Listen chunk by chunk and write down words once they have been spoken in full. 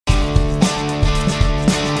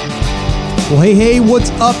Well, hey, what's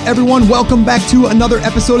up, everyone? Welcome back to another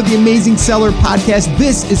episode of the Amazing Seller Podcast.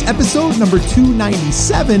 This is episode number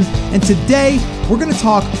 297, and today we're going to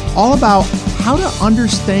talk all about how to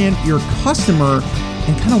understand your customer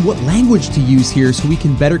and kind of what language to use here so we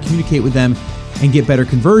can better communicate with them and get better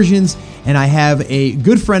conversions. And I have a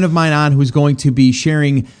good friend of mine on who's going to be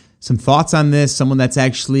sharing some thoughts on this, someone that's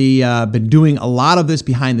actually been doing a lot of this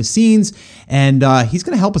behind the scenes, and he's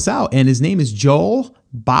going to help us out. And his name is Joel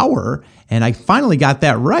Bauer, and I finally got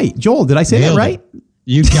that right. Joel, did I say that right?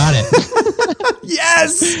 You got it.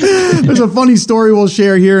 Yes! There's a funny story we'll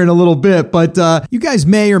share here in a little bit, but you guys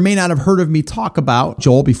may or may not have heard of me talk about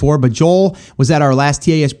Joel before, but Joel was at our last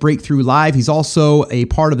TAS Breakthrough Live. He's also a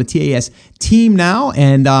part of the TAS team now,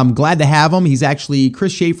 and I'm glad to have him. He's actually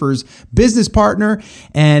Chris Schaefer's business partner,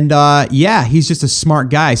 and he's just a smart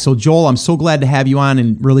guy. So Joel, I'm so glad to have you on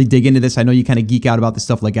and really dig into this. I know you kind of geek out about this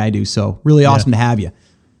stuff like I do, so really awesome to have you.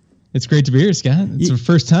 It's great to be here, Scott. It's the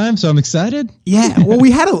first time, so I'm excited. Yeah, well,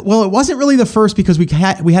 it wasn't really the first because we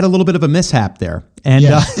had a little bit of a mishap there, and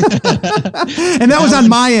and that was on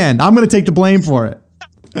my end. I'm going to take the blame for it.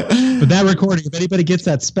 But that recording, if anybody gets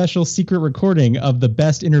that special secret recording of the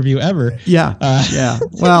best interview ever, yeah.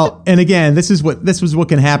 Well, and again, this was what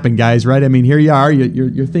can happen, guys. Right? I mean, here you are.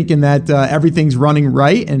 You're thinking that everything's running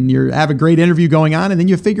right, and you have a great interview going on, and then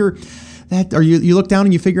you figure that, or you look down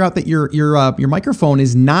and you figure out that your microphone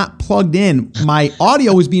is not plugged in. My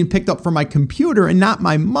audio is being picked up from my computer and not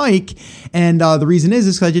my mic. And the reason is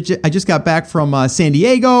because I just got back from San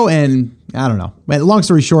Diego, and I don't know. Long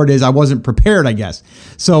story short is I wasn't prepared, I guess.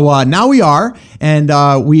 So now we are, and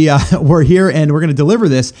we're here, and we're going to deliver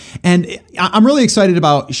this. And I'm really excited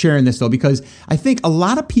about sharing this, though, because I think a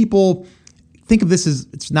lot of people think of this as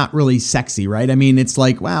it's not really sexy, right? I mean, it's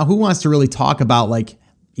like, wow, who wants to really talk about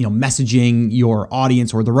messaging your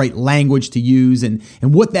audience or the right language to use and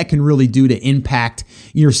what that can really do to impact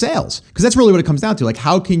your sales. Because that's really what it comes down to. Like,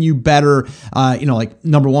 how can you better,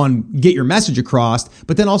 number one, get your message across,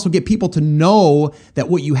 but then also get people to know that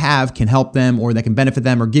what you have can help them or that can benefit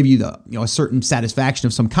them or give you a certain satisfaction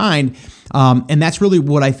of some kind. And that's really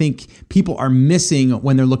what I think people are missing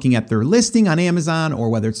when they're looking at their listing on Amazon, or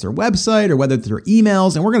whether it's their website or whether it's their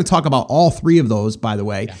emails. And we're going to talk about all three of those, by the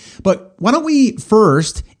way. Yeah. But why don't we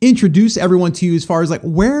first introduce everyone to you as far as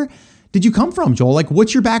where did you come from, Joel?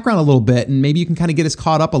 What's your background a little bit? And maybe you can kind of get us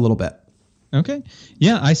caught up a little bit. Okay.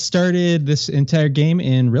 Yeah, I started this entire game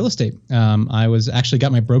in real estate. I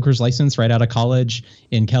got my broker's license right out of college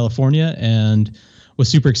in California and was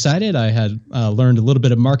super excited. I had learned a little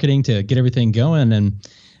bit of marketing to get everything going.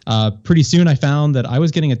 And pretty soon I found that I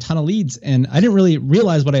was getting a ton of leads, and I didn't really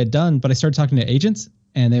realize what I had done, but I started talking to agents.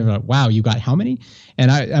 And they were like, wow, you got how many?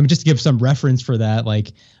 And I'm just to give some reference for that,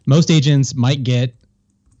 most agents might get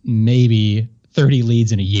maybe 30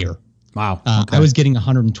 leads in a year. Wow. Okay. I was getting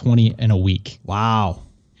 120 in a week. Wow.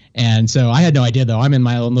 And so I had no idea, though. I'm in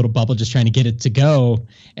my own little bubble just trying to get it to go.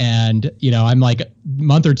 And, I'm like a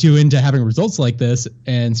month or two into having results like this,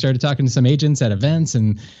 and started talking to some agents at events,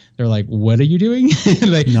 and they're like, what are you doing?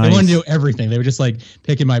 They wanted to know everything. They were just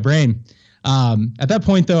picking my brain. At that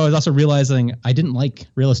point, though, I was also realizing I didn't like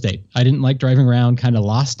real estate. I didn't like driving around kind of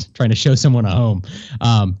lost trying to show someone a home.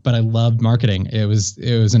 But I loved marketing. It was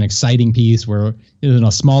an exciting piece where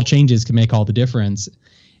small changes can make all the difference.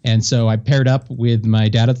 And so I paired up with my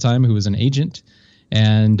dad at the time, who was an agent,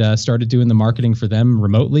 and started doing the marketing for them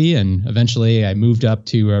remotely. And eventually I moved up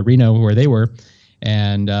to Reno, where they were,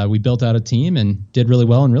 and we built out a team and did really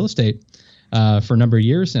well in real estate for a number of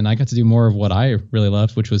years. And I got to do more of what I really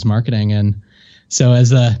loved, which was marketing. And so as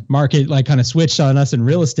the market kind of switched on us in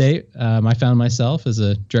real estate, I found myself as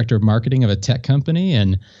a director of marketing of a tech company,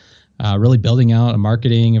 and really building out a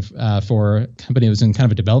marketing for a company that was in kind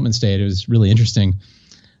of a development state. It was really interesting.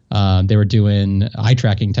 They were doing eye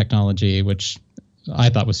tracking technology, which I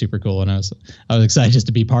thought was super cool, and I was excited just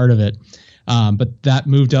to be part of it. But that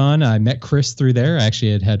moved on. I met Chris through there. I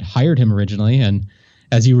actually had hired him originally, and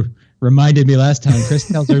as you reminded me last time, Chris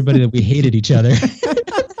tells everybody that we hated each other.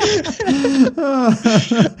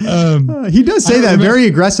 He does say that very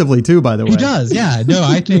aggressively too, by the way. He does, yeah. No,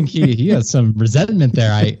 I think he has some resentment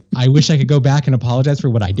there. I wish I could go back and apologize for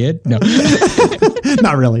what I did. No.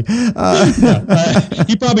 Not really.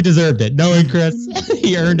 He probably deserved it. Knowing Chris,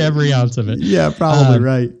 he earned every ounce of it. Yeah, probably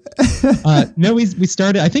right. No, we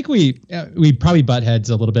started, I think we probably butt heads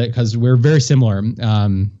a little bit because we're very similar.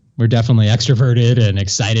 We're definitely extroverted and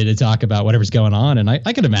excited to talk about whatever's going on. And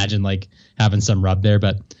I could imagine having some rub there,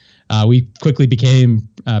 but we quickly became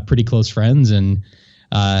pretty close friends and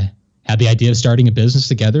had the idea of starting a business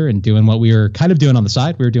together and doing what we were kind of doing on the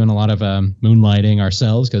side. We were doing a lot of moonlighting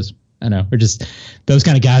ourselves because I know we're just those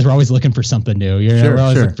kind of guys. We're always looking for something new. We're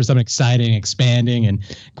always looking for something exciting, expanding, and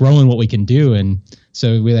growing what we can do. And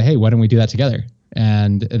so we're like, hey, why don't we do that together?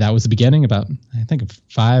 And that was the beginning about, I think,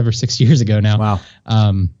 5 or 6 years ago now. Wow.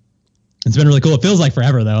 It's been really cool. It feels like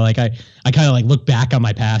forever though. Like I kind of like look back on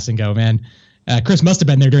my past and go, man, Chris must have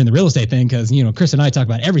been there during the real estate thing, because Chris and I talk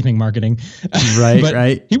about everything marketing. Right, but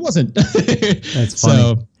right. He wasn't. That's funny.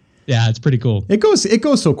 So yeah, it's pretty cool. It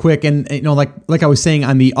goes so quick, and like I was saying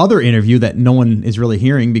on the other interview that no one is really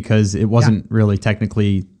hearing because it wasn't really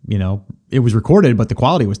technically, it was recorded, but the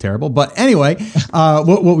quality was terrible. But anyway,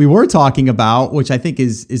 what we were talking about, which I think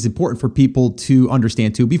is important for people to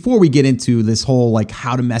understand too, before we get into this whole like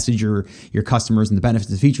how to message your customers and the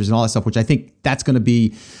benefits and features and all that stuff, which I think that's going to be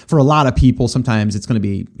for a lot of people. Sometimes it's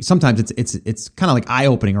kind of like eye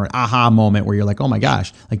opening or an aha moment where you're like, oh my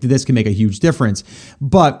gosh, like this can make a huge difference.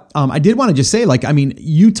 But I did want to just say, like, I mean,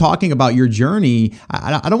 you talking about your journey,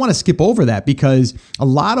 I don't want to skip over that, because a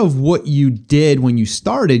lot of what you did when you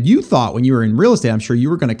started, you thought when you were in real estate, I'm sure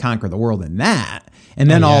you were going to conquer the world in that. And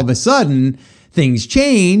then all of a sudden things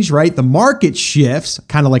change, right? The market shifts,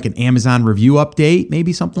 kind of like an Amazon review update,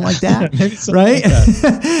 maybe something like that, right? Like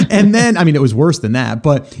that. And then, I mean, it was worse than that,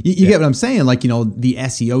 but you get what I'm saying? Like, the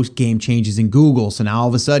SEO game changes in Google. So now all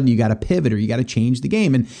of a sudden you got to pivot or you got to change the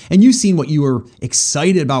game. And you've seen what you were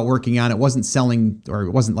excited about working on. It wasn't selling, or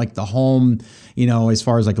it wasn't like the home, as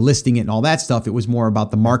far as like listing it and all that stuff. It was more about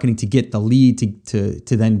the marketing to get the lead to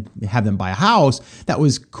then have them buy a house. That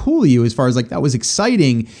was cool to you, as far as like, that was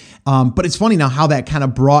exciting. But it's funny now how that kind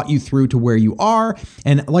of brought you through to where you are.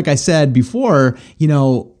 And like I said before,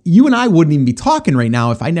 you and I wouldn't even be talking right now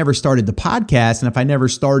if I never started the podcast, and if I never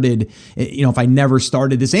started,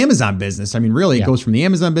 this Amazon business. I mean, really, it goes from the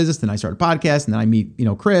Amazon business, then I start a podcast, and then I meet,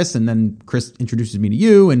 Chris, and then Chris introduces me to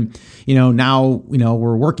you. And, now,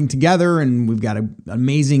 we're working together, and we've got an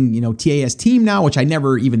amazing, TAS team now, which I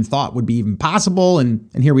never even thought would be even possible. And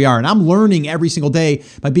here we are. And I'm learning every single day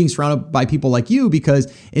by being surrounded by people like you,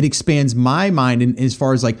 because it expands my mind and as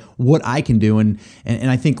far as like what I can do. And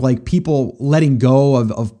I think like people letting go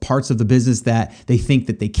of parts of the business that they think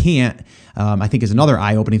that they can't, I think is another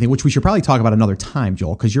eye-opening thing, which we should probably talk about another time,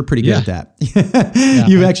 Joel, because you're pretty good at that.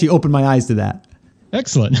 You've actually opened my eyes to that.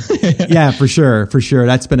 Excellent. Yeah, for sure.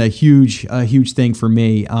 That's been a huge thing for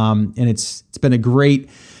me. And it's been a great,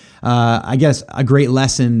 I guess, a great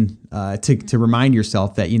lesson to remind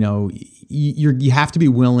yourself that, you have to be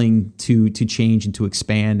willing to change and to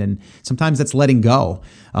expand. And sometimes that's letting go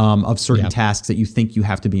of certain tasks that you think you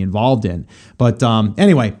have to be involved in. But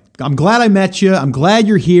anyway, I'm glad I met you. I'm glad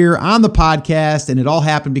you're here on the podcast, and it all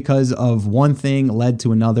happened because of one thing led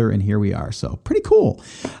to another, and here we are. So pretty cool.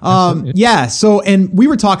 So, and we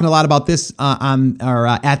were talking a lot about this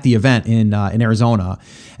at the event in Arizona,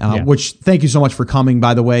 which thank you so much for coming,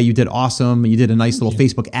 by the way. You did awesome. You did a nice little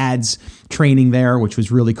Facebook ads training there, which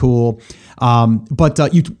was really cool.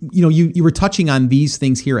 But you were touching on these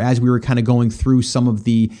things here as we were kind of going through some of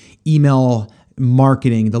the email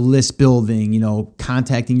marketing, the list building,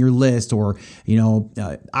 contacting your list, or,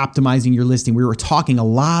 optimizing your listing. We were talking a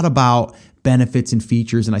lot about benefits and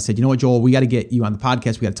features. And I said, you know what, Joel, we got to get you on the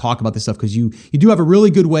podcast. We got to talk about this stuff, because you do have a really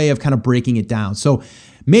good way of kind of breaking it down. So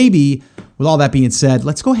maybe with all that being said,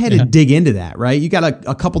 let's go ahead and dig into that, right? You got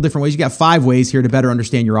a couple different ways. You got 5 ways here to better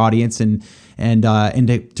understand your audience and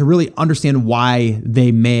to really understand why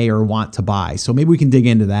they may or want to buy. So maybe we can dig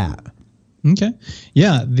into that. Okay.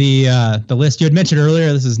 Yeah. The list you had mentioned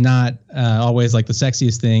earlier, this is not always like the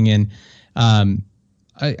sexiest thing. And,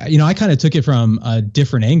 I kind of took it from a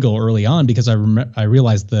different angle early on, because I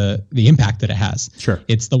realized the impact that it has. Sure.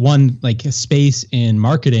 It's the one like space in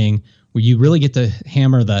marketing where you really get to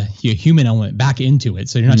hammer the human element back into it.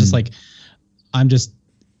 So you're not just like, I'm just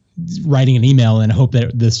writing an email and hope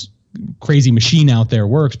that this crazy machine out there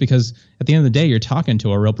works, because at the end of the day, you're talking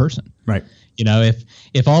to a real person. Right.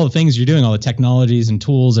 If all the things you're doing, all the technologies and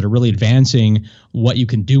tools that are really advancing what you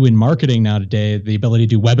can do in marketing now today, the ability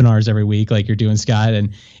to do webinars every week like you're doing, Scott,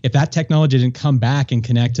 and if that technology didn't come back and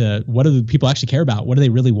connect to what do the people actually care about, what do they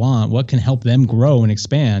really want, what can help them grow and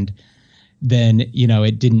expand, then,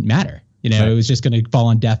 it didn't matter. It was just going to fall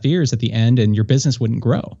on deaf ears at the end, and your business wouldn't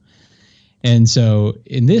grow. And so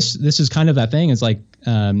in this is kind of that thing. It's like,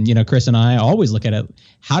 Chris and I always look at it.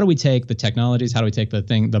 How do we take the technologies? How do we take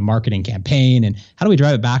the marketing campaign, and how do we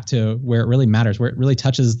drive it back to where it really matters, where it really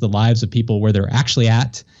touches the lives of people, where they're actually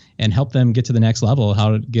at, and help them get to the next level,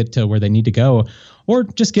 how to get to where they need to go, or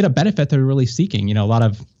just get a benefit they're really seeking. A lot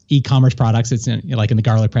of e-commerce products, it's like in the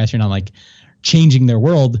garlic press, you're not like changing their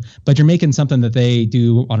world, but you're making something that they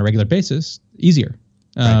do on a regular basis easier,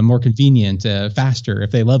 more convenient, faster.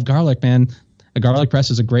 If they love garlic, man, a garlic press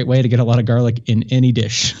is a great way to get a lot of garlic in any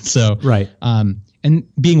dish. So, right. And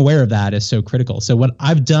being aware of that is so critical. So what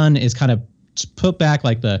I've done is kind of put back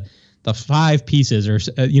like the 5 pieces or,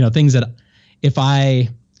 things that if I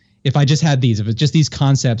just had these, if it's just these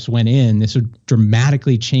concepts went in, this would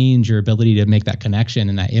dramatically change your ability to make that connection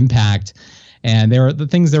and that impact. And there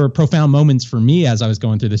were profound moments for me as I was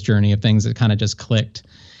going through this journey of things that kind of just clicked.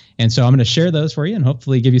 And so I'm going to share those for you and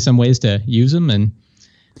hopefully give you some ways to use them. And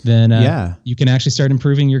then you can actually start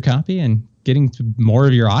improving your copy and getting to more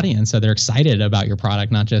of your audience so they're excited about your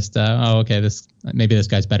product, not just, maybe this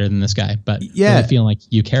guy's better than this guy, but really feeling like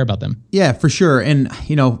you care about them. Yeah, for sure. And,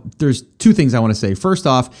 there's 2 things I want to say. First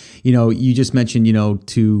off, you just mentioned,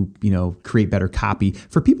 to, create better copy.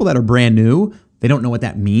 For people that are brand new, they don't know what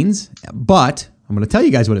that means, but I'm going to tell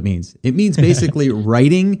you guys what it means. It means basically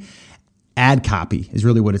writing ad copy is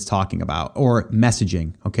really what it's talking about, or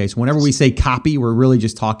messaging. Okay. So whenever we say copy, we're really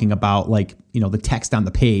just talking about the text on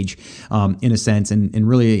the page, in a sense. And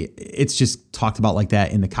really it's just talked about like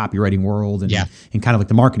that in the copywriting world and kind of like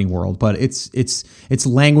the marketing world, but it's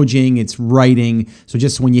languaging, it's writing. So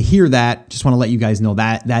just when you hear that, just want to let you guys know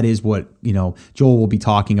that is what, Joel will be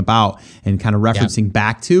talking about and kind of referencing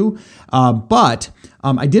back to. But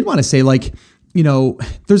I did want to say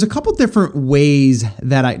there's a couple different ways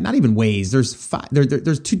that not even ways. There's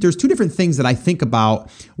 2 different things that I think about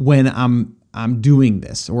when I'm doing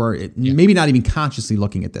this, or maybe not even consciously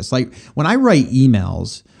looking at this. Like when I write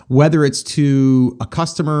emails, whether it's to a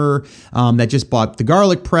customer that just bought the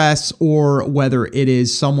garlic press, or whether it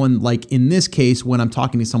is someone like in this case, when I'm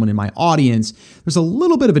talking to someone in my audience, there's a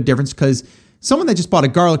little bit of a difference because someone that just bought a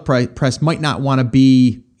garlic press might not want to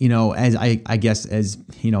be as I guess, as,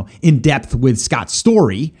 in depth with Scott's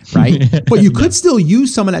story, right? But you could still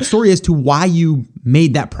use some of that story as to why you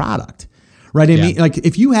made that product, right? I mean, like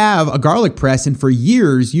if you have a garlic press and for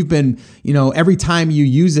years you've been, every time you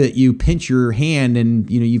use it, you pinch your hand and,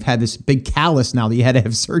 you've had this big callus now that you had to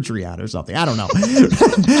have surgery on or something. I don't know.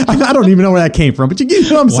 I don't even know where that came from, but you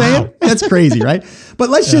know what I'm saying? That's crazy, right? But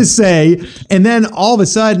let's just say, and then all of a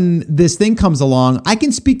sudden this thing comes along. I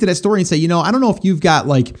can speak to that story and say, I don't know if you've got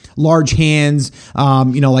like large hands,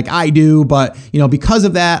 like I do, but because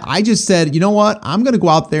of that, I just said, you know what? I'm going to go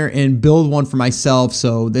out there and build one for myself.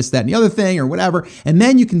 So this, that, and the other thing or whatever. And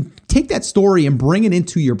then you can take that story and bring it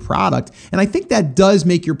into your product. And I think that does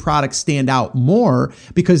make your product stand out more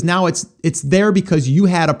because now it's there because you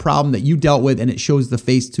had a problem that you dealt with and it shows the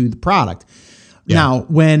face to the product. Yeah. Now,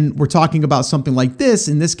 when we're talking about something like this,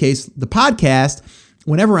 in this case, the podcast,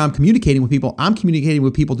 whenever I'm communicating with people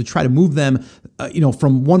to try to move them,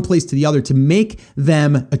 from one place to the other to make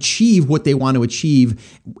them achieve what they want to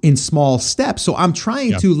achieve in small steps. So I'm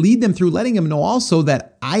trying to lead them through, letting them know also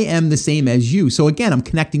that I am the same as you. So again, I'm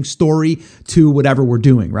connecting story to whatever we're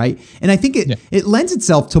doing, right? And I think it lends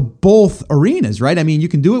itself to both arenas, right? I mean, you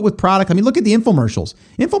can do it with product. I mean, look at the infomercials.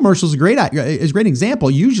 Infomercials is a great example.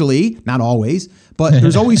 Usually, not always, but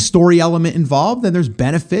there's always story element involved, and there's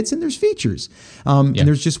benefits and there's features. And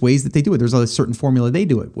there's just ways that they do it. There's a certain formula they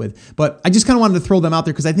do it with. But I just kind of wanted to throw them out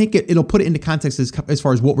there because I think it'll put it into context as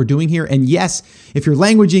far as what we're doing here. And yes, if your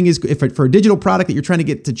languaging is for a digital product that you're trying to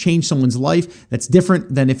get to change someone's life, that's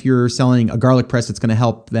different than if you're selling a garlic press that's going to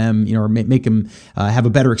help them, or make them have a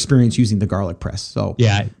better experience using the garlic press. So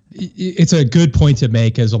yeah, it's a good point to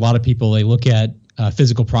make, as a lot of people, they look at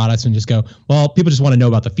physical products and just go, well, people just want to know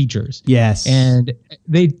about the features. Yes. And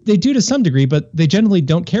they do to some degree, but they generally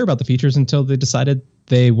don't care about the features until they decided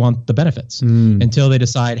they want the benefits, until they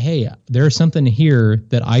decide, hey, there's something here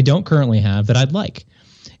that I don't currently have that I'd like.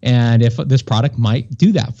 And if this product might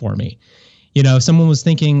do that for me. If someone was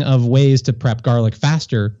thinking of ways to prep garlic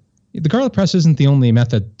faster, the garlic press isn't the only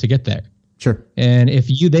method to get there. Sure. And if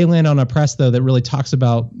they land on a press though that really talks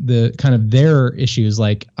about the kind of their issues,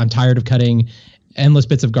 like I'm tired of cutting endless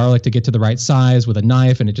bits of garlic to get to the right size with a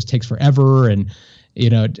knife and it just takes forever and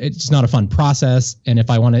it's not a fun process, and if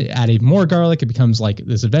I want to add even more garlic it becomes like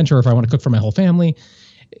this adventure. If I want to cook for my whole family,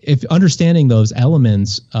 if understanding those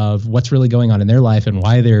elements of what's really going on in their life and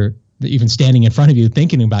why they're even standing in front of you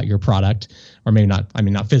thinking about your product, or maybe not,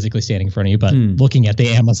 not physically standing in front of you, but looking at the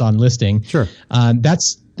Amazon listing. Sure.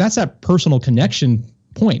 That's that personal connection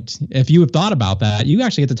point. If you have thought about that, you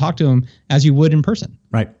actually get to talk to them as you would in person.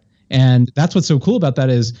 Right. And that's what's so cool about that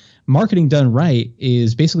is marketing done right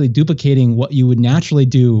is basically duplicating what you would naturally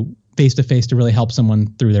do face to face to really help someone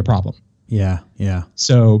through their problem. Yeah. Yeah.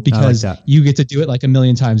 So because you get to do it like a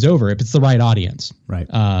million times over if it's the right audience. Right.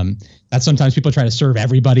 That sometimes people try to serve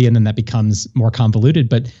everybody and then that becomes more convoluted,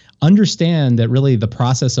 but understand that really the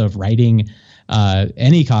process of writing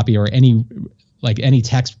any copy or any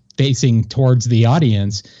text facing towards the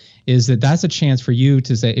audience is that that's a chance for you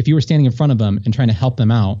to say, if you were standing in front of them and trying to help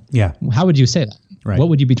them out, how would you say that? Right. What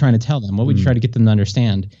would you be trying to tell them? What would you try to get them to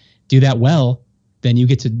understand? Do that well, then you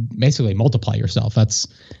get to basically multiply yourself. That's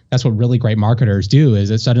what really great marketers do,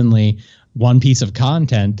 is it suddenly one piece of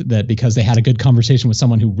content that, because they had a good conversation with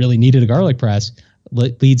someone who really needed a garlic press,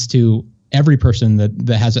 leads to every person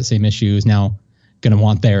that has that same issue is now going to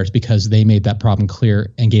want theirs because they made that problem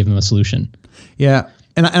clear and gave them a solution. Yeah.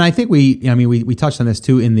 And I think we touched on this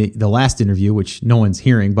too in the last interview, which no one's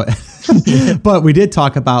hearing, but but we did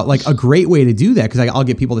talk about like a great way to do that, because I'll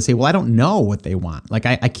get people to say, well, I don't know what they want. Like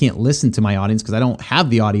I can't listen to my audience because I don't have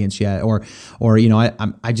the audience yet, or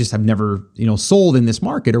I just have never sold in this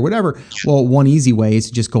market or whatever. Well, one easy way is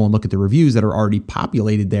to just go and look at the reviews that are already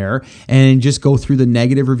populated there, and just go through the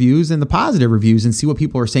negative reviews and the positive reviews and see what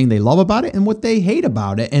people are saying they love about it and what they hate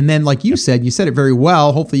about it. And then, like you said it very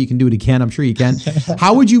well. Hopefully you can do it again. I'm sure you can.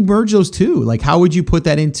 How would you merge those two? Like, how would you put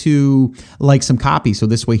that into like some copy? So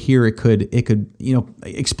this way here, it could,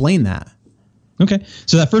 explain that. Okay.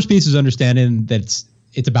 So that first piece is understanding that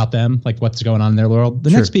it's about them, like what's going on in their world. The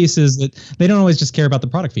next piece is that they don't always just care about the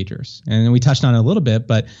product features. And we touched on it a little bit,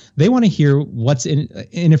 but they want to hear what's in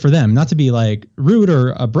it for them, not to be like rude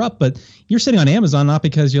or abrupt, but you're sitting on Amazon, not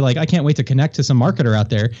because you're like, I can't wait to connect to some marketer out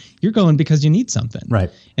there. You're going because you need something. Right.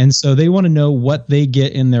 And so they want to know what they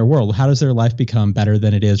get in their world. How does their life become better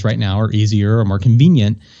than it is right now, or easier or more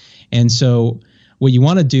convenient? And so what you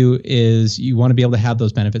want to do is you want to be able to have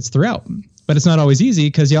those benefits throughout. But it's not always easy,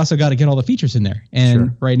 because you also got to get all the features in there.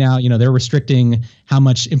 And right now, they're restricting how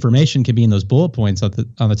much information can be in those bullet points on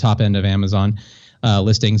the top end of Amazon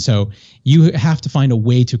listing. So you have to find a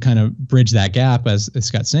way to kind of bridge that gap, as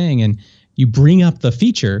Scott's saying, and you bring up the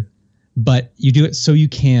feature, but you do it so you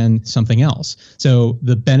can something else. So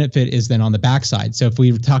the benefit is then on the backside. So if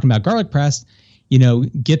we were talking about garlic press,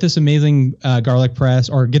 get this amazing garlic press,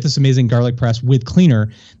 or get this amazing garlic press with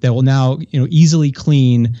cleaner that will now, easily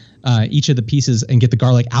clean each of the pieces and get the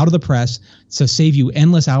garlic out of the press, to save you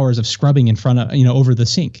endless hours of scrubbing in front of, over the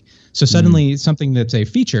sink. So suddenly something that's a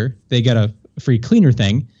feature, they get a free cleaner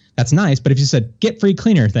thing. That's nice. But if you said get free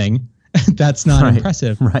cleaner thing, that's not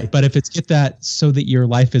impressive. Right. But if it's get that so that your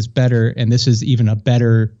life is better, and this is even a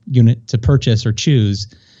better unit to purchase or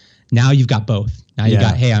choose, now you've got both. Now you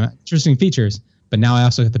got, hey, I'm interesting features, but now I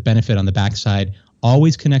also get the benefit on the backside,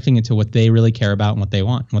 always connecting it to what they really care about and what they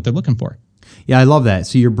want and what they're looking for. Yeah, I love that.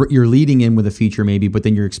 So you're leading in with a feature maybe, but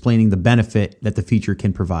then you're explaining the benefit that the feature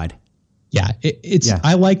can provide. Yeah,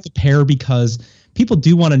 I like the pair, because people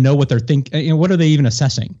do want to know what they're thinking. What are they even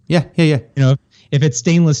assessing? Yeah. If it's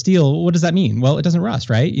stainless steel, what does that mean? Well, it doesn't rust,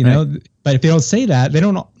 right? But if they don't say that,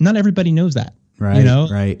 not everybody knows that. Right.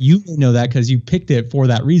 Right. You know that because you picked it for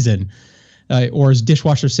that reason. Or is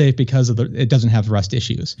dishwasher safe because it doesn't have rust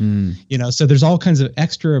issues? So there's all kinds of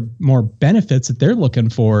extra more benefits that they're looking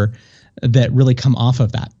for that really come off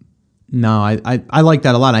of that. No, I like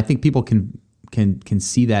that a lot. I think people can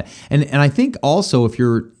see that. And I think also, if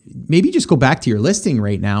you're maybe just go back to your listing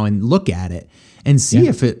right now and look at it and see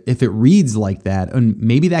if it reads like that, and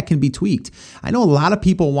maybe that can be tweaked. I know a lot of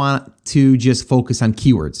people want to just focus on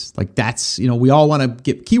keywords. Like that's, we all want to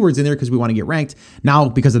get keywords in there because we want to get ranked. Now,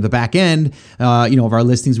 because of the back end, of our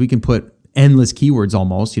listings, we can put endless keywords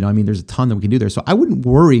almost, there's a ton that we can do there. So I wouldn't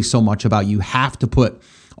worry so much about you have to put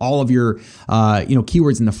all of your,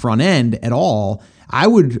 keywords in the front end at all. I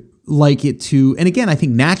would like it to, and again, I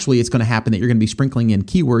think naturally it's going to happen that you're going to be sprinkling in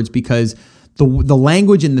keywords, because the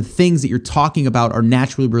language and the things that you're talking about are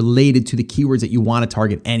naturally related to the keywords that you want to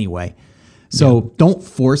target anyway. So don't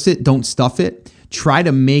force it. Don't stuff it. Try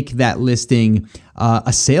to make that listing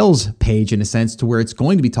a sales page in a sense, to where it's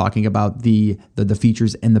going to be talking about the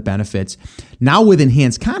features and the benefits. Now with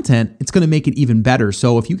enhanced content, it's going to make it even better.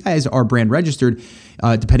 So if you guys are brand registered,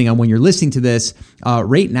 depending on when you're listening to this,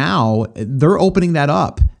 right now, they're opening that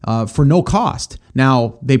up for no cost.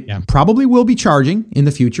 Now they probably will be charging in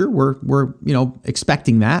the future. We're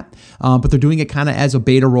expecting that, but they're doing it kind of as a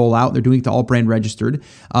beta rollout. They're doing it to all brand registered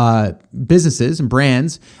businesses and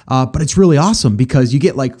brands. But it's really awesome, because you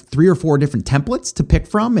get like 3 or 4 different templates to pick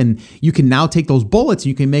from, and you can now take those bullets and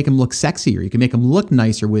you can make them look sexier. You can make them look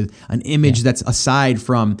nicer with an image that's aside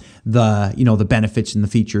from the the benefits and the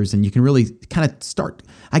features, and you can really kind of start,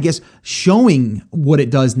 I guess, showing what it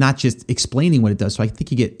does, not just explaining what it does. So I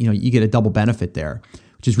think you get a double benefit there,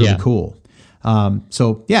 which is really cool.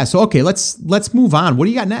 So okay, let's move on. What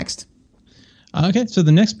do you got next? Okay, so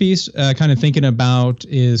the next piece, kind of thinking about,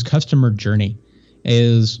 is customer journey.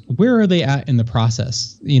 Is where are they at in the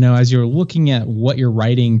process? As you're looking at what you're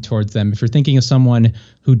writing towards them, if you're thinking of someone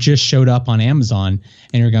who just showed up on Amazon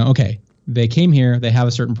and you're going, okay, they came here, they have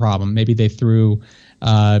a certain problem. Maybe they threw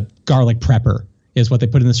garlic prepper is what they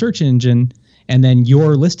put in the search engine, and then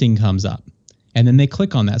your listing comes up, and then they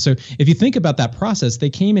click on that. So if you think about that process, they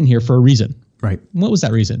came in here for a reason. Right. What was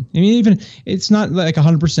that reason? I mean, even it's not like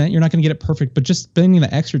 100%. You're not going to get it perfect, but just spending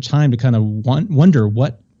the extra time to kind of wonder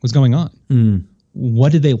what was going on.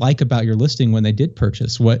 What did they like about your listing when they did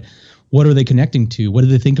purchase? What are they connecting to? What do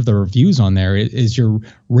they think of the reviews on there? Is your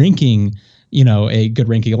ranking, a good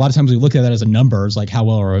ranking? A lot of times we look at that as a number. It's like, how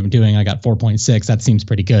well are I doing? I got 4.6. That seems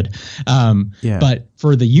pretty good. But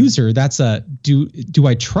for the user, that's do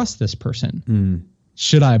I trust this person?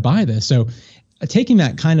 Should I buy this? So taking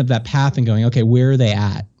that path and going, okay, where are they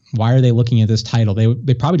at? Why are they looking at this title?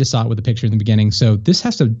 They probably just saw it with the picture in the beginning. So this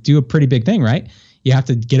has to do a pretty big thing, right? You have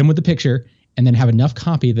to get them with the picture and then have enough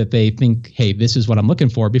copy that they think, hey, this is what I'm looking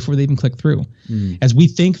for before they even click through. As we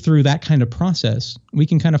think through that kind of process, we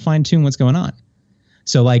can kind of fine tune what's going on.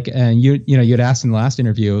 So like, and you had asked in the last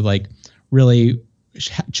interview, like really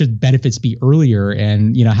should benefits be earlier?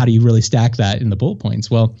 And, how do you really stack that in the bullet points?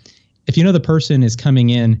 Well, if the person is coming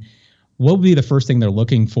in, what would be the first thing they're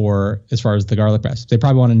looking for as far as the garlic press? They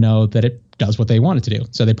probably want to know that it does what they want it to do.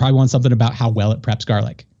 So they probably want something about how well it preps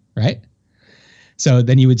garlic, right? So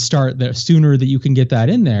then you would start, the sooner that you can get that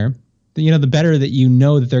in there, the better that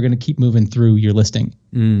that they're going to keep moving through your listing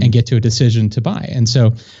and get to a decision to buy. And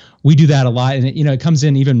so we do that a lot. And it comes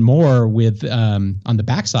in even more with on the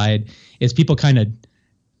backside is people kind of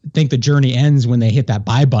think the journey ends when they hit that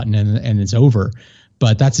buy button and it's over.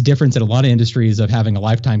 But that's the difference in a lot of industries of having a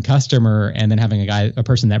lifetime customer and then having a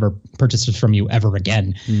person that never purchases from you ever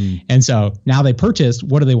again. And so now they purchased,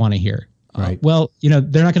 what do they want to hear? Right. Well,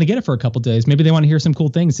 they're not going to get it for a couple of days. Maybe they want to hear some cool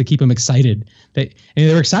things to keep them excited. They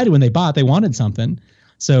were excited when they bought, they wanted something.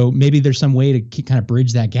 So maybe there's some way to kind of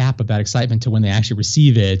bridge that gap of that excitement to when they actually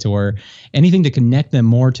receive it, or anything to connect them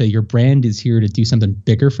more to your brand is here to do something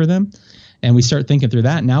bigger for them. And we start thinking through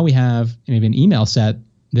that. Now we have maybe an email set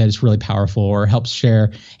that is really powerful or helps share,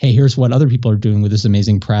 hey, here's what other people are doing with this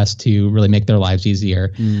amazing press to really make their lives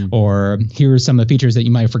easier. Or here's some of the features that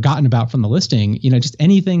you might have forgotten about from the listing, just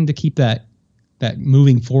anything to keep that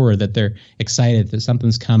moving forward, that they're excited that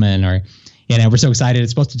something's coming, or, we're so excited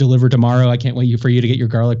it's supposed to deliver tomorrow. I can't wait for you to get your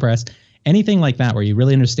garlic press. Anything like that, where you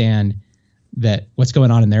really understand that what's going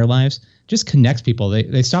on in their lives just connects people.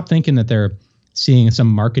 They stop thinking that they're seeing some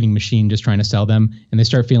marketing machine just trying to sell them, and they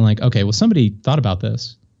start feeling like, okay, well, somebody thought about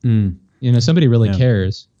this. Somebody really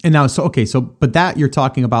cares. And now, but that you're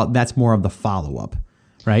talking about, that's more of the follow-up,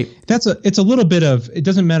 right? It's a little bit of, it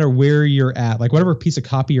doesn't matter where you're at, like whatever piece of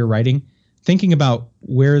copy you're writing, thinking about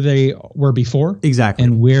where they were before. Exactly.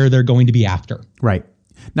 And where they're going to be after. Right.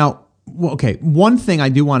 Now, okay, one thing I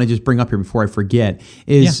do want to just bring up here before I forget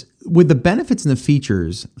is with the benefits and the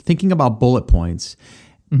features, thinking about bullet points,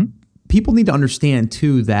 people need to understand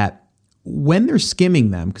too that when they're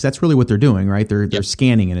skimming them, because that's really what they're doing, right? They're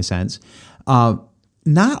scanning in a sense.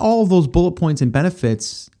 Not all of those bullet points and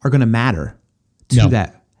benefits are going to matter to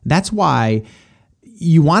that. That's why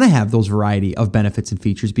you want to have those variety of benefits and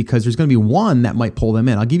features, because there's going to be one that might pull them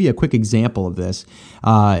in. I'll give you a quick example of this.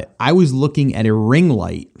 I was looking at a ring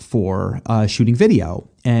light for shooting video,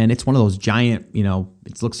 and it's one of those giant,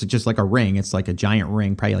 it looks just like a ring. It's like a giant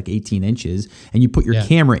ring, probably like 18 inches, and you put your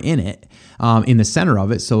camera in it, in the center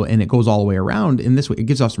of it. And it goes all the way around. In this way, it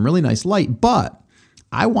gives off some really nice light, but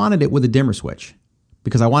I wanted it with a dimmer switch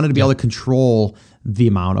because I wanted to be able to control the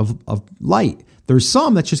amount of light. There's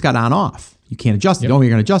some that's just got on off. You can't adjust it. The only way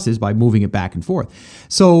you're going to adjust it is by moving it back and forth.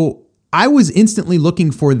 So I was instantly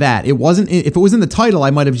looking for that. It wasn't, if it was in the title, I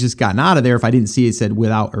might have just gotten out of there if I didn't see it said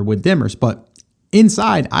without or with dimmers. But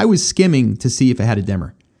inside, I was skimming to see if it had a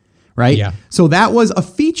dimmer, right? Yeah. So that was a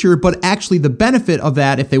feature, but actually the benefit of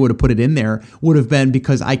that, if they would have put it in there, would have been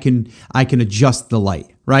because I can adjust the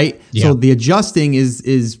light, right? Yeah. So the adjusting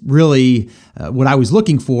is really what I was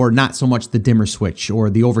looking for, not so much the dimmer switch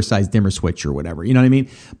or the oversized dimmer switch or whatever, you know what I mean?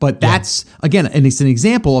 But that's, again, and it's an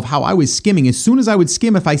example of how I was skimming. As soon as I would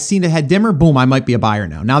skim, if I seen it had dimmer, boom, I might be a buyer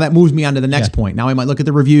now. Now that moves me on to the next point. Now I might look at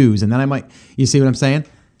the reviews, and then I might, you see what I'm saying?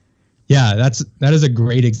 Yeah, that is a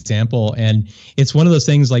great example. And it's one of those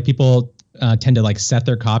things, like people tend to like set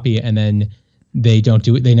their copy and then they don't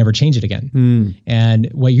do it. They never change it again. And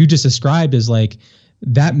what you just described is like,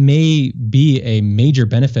 that may be a major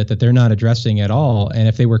benefit that they're not addressing at all. And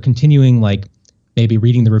if they were continuing, like maybe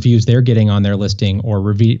reading the reviews they're getting on their listing or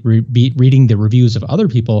reading the reviews of other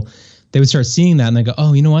people, they would start seeing that and they go,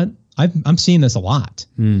 oh, you know what? I'm seeing this a lot.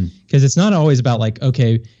 Because it's not always about like,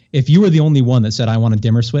 okay, if you were the only one that said, I want a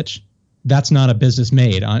dimmer switch, that's not a business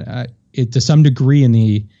made. To some degree in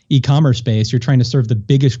the e-commerce space, you're trying to serve the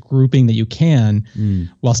biggest grouping that you can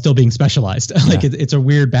while still being specialized. Like it's a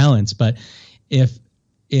weird balance. But if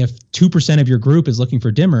if 2% of your group is looking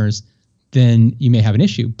for dimmers, then you may have an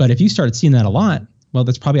issue. But if you started seeing that a lot, well,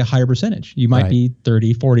 that's probably a higher percentage. You might be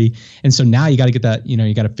 30, 40. And so now you got to get that,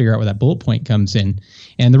 you got to figure out where that bullet point comes in.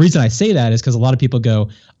 And the reason I say that is because a lot of people go,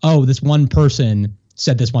 oh, this one person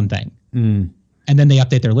said this one thing. And then they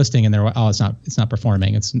update their listing and they're, oh, it's not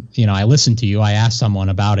performing. It's, I listened to you. I asked someone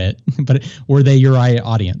about it, but were they your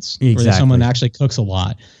audience? Exactly. Were they someone that actually cooks a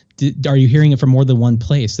lot? Are you hearing it from more than one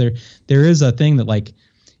place? There is a thing that, like,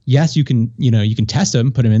 yes, you can test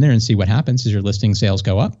them, put them in there and see what happens as your listing sales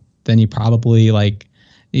go up. Then you probably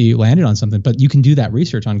you landed on something, but you can do that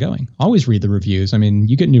research ongoing. Always read the reviews. I mean,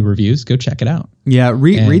 you get new reviews, go check it out. Yeah,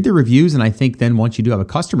 read the reviews. And I think then once you do have a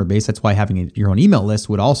customer base, that's why having your own email list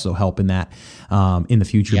would also help in that in the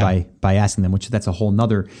future by asking them, which that's a whole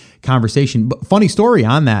nother conversation. But funny story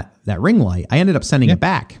on that ring light, I ended up sending it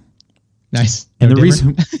back. Nice. And the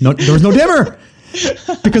reason, there was no dimmer.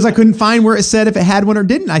 Because I couldn't find where it said if it had one or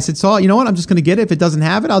didn't. I said, so you know what? I'm just going to get it. If it doesn't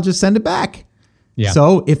have it, I'll just send it back. Yeah.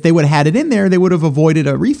 So if they would have had it in there, they would have avoided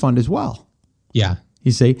a refund as well. Yeah.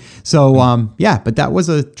 You see? So, but that was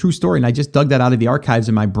a true story. And I just dug that out of the archives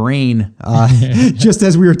in my brain just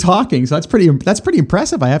as we were talking. So that's pretty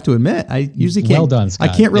impressive, I have to admit. I usually can't. Well done, Scott.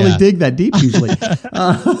 I can't really dig that deep usually.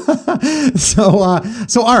 So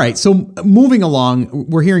all right. So moving along,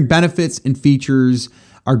 we're hearing benefits and features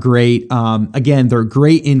are great. Again, they're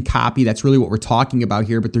great in copy. That's really what we're talking about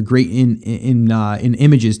here. But they're great in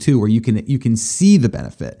images too, where you can see the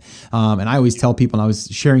benefit. And I always tell people, and I was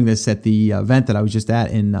sharing this at the event that I was just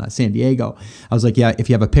at in San Diego. I was like, yeah, if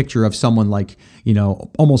you have a picture of someone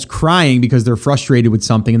almost crying because they're frustrated with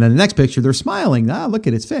something, and then the next picture they're smiling. Look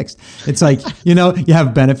at it's fixed. It's like you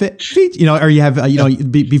have benefit, or you have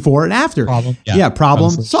before and after. Problem.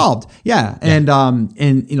 Problem solved. Yeah, and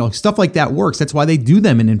stuff like that works. That's why they do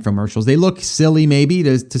them in infomercials. They look silly maybe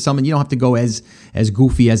to someone. You don't have to go as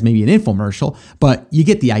goofy as maybe an infomercial, but you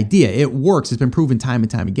get the idea. It works. It's been proven time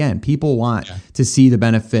and time again. People want to see the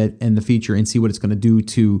benefit and the feature and see what it's going to do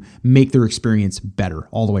to make their experience better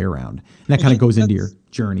all the way around. And that kind of goes into your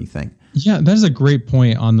journey thing. Yeah, that is a great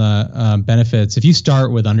point on the benefits. If you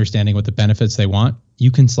start with understanding what the benefits they want,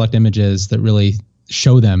 you can select images that really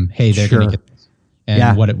show them, hey, they're going to get this,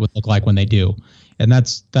 and what it would look like when they do. And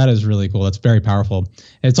that is really cool. That's very powerful.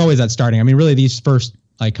 And it's always that starting. I mean, really, these first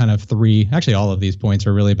kind of three, actually all of these points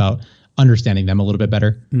are really about understanding them a little bit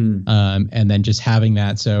better, and then just having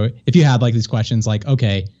that. So if you had these questions like,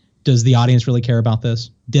 okay, does the audience really care about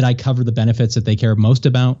this? Did I cover the benefits that they care most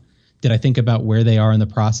about? Did I think about where they are in the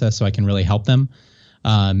process so I can really help them?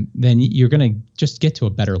 Then you're going to just get to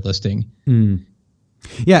a better listing.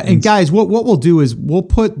 Yeah, and guys, what we'll do is we'll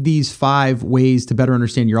put these 5 ways to better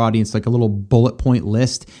understand your audience, like a little bullet point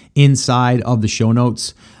list inside of the show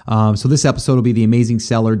notes. So this episode will be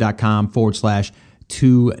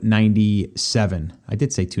theamazingseller.com/297. I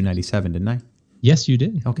did say 297, didn't I? Yes, you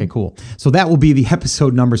did. Okay, cool. So that will be the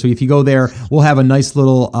episode number. So if you go there, we'll have a nice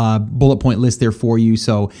little bullet point list there for you.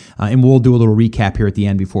 So, and we'll do a little recap here at the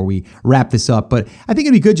end before we wrap this up. But I think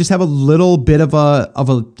it'd be good just have a little bit of a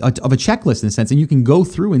checklist in a sense, and you can go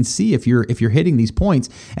through and see if you're hitting these points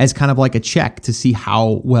as kind of like a check to see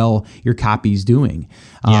how well your copy is doing.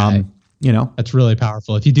 That's really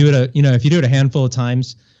powerful. If you do it a handful of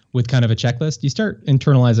times with kind of a checklist, you start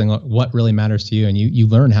internalizing what really matters to you, and you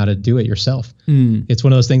learn how to do it yourself. It's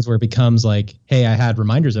one of those things where it becomes like, hey, I had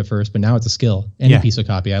reminders at first, but now it's a skill. Any piece of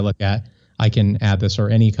copy I look at, I can add this, or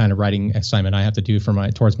any kind of writing assignment I have to do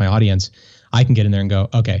towards my audience, I can get in there and go,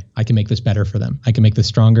 okay, I can make this better for them. I can make this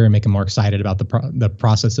stronger and make them more excited about the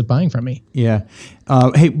process of buying from me. Yeah.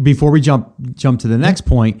 Hey, before we jump to the next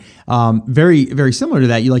point, very, very similar to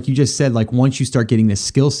that, you just said, once you start getting this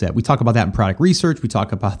skill set, we talk about that in product research. We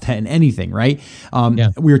talk about that in anything, right?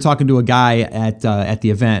 We were talking to a guy at the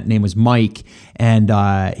event, name was Mike,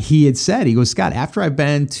 and he had said, he goes, Scott, after I've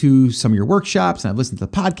been to some of your workshops and I've listened to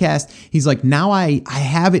the podcast, he's like, now I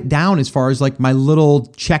have it down as far as my little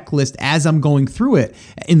checklist as I'm going through it.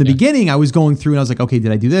 In the beginning, I was going through and I was like, okay,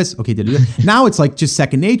 did I do this? Okay, did I do this? Now it's just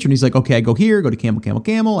second nature. And he's like, okay, I go here, go to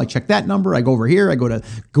Camel. I check that number. I go over here. I go to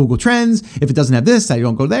Google Trends. If it doesn't have this, I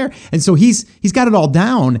don't go there. And so he's got it all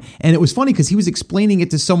down. And it was funny because he was explaining it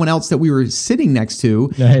to someone else that we were sitting next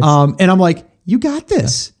to. Nice. And I'm like, you got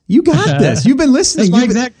this. You got this. You've been listening. That's my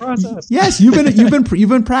exact process. Yes, you've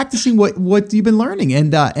been practicing what you've been learning,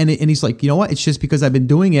 and he's like, you know what? It's just because I've been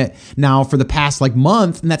doing it now for the past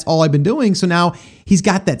month, and that's all I've been doing. So now he's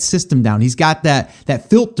got that system down. He's got that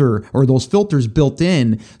filter or those filters built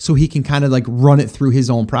in, so he can kind of run it through his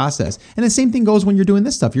own process. And the same thing goes when you're doing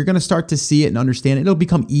this stuff. You're going to start to see it and understand it. It'll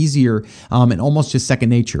become easier and almost just second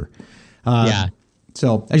nature.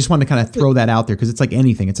 So I just wanted to kind of throw that out there because it's like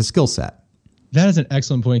anything. It's a skill set. That is an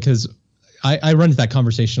excellent point because I run into that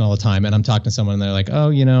conversation all the time, and I'm talking to someone and they're like, oh,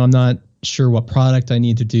 I'm not sure what product I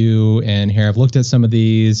need to do. And here I've looked at some of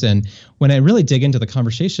these. And when I really dig into the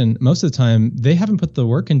conversation, most of the time they haven't put the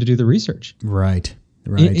work in to do the research. Right.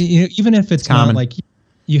 Even if it's not like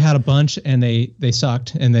you had a bunch and they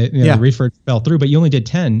sucked and the research fell through, but you only did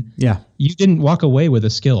 10. Yeah. You didn't walk away with a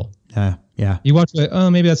skill. Yeah. You walked away, oh,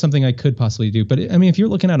 maybe that's something I could possibly do. But if you're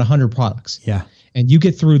looking at 100 products and you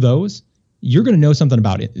get through those, you're going to know something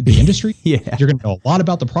about it, the industry. You're going to know a lot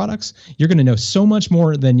about the products. You're going to know so much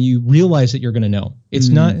more than you realize that you're going to know. It's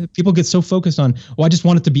not, people get so focused on, I just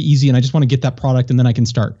want it to be easy and I just want to get that product and then I can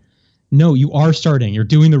start. No, you are starting. You're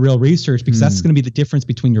doing the real research because that's going to be the difference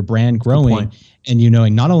between your brand growing and you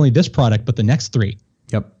knowing not only this product, but the next 3.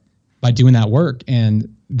 Yep. By doing that work.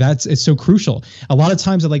 And it's so crucial. A lot of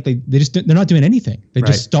times they're not doing anything. They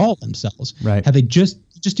just stall themselves. Right. Have they just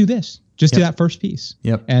do this? Just do that first piece.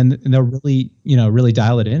 Yep. And they'll really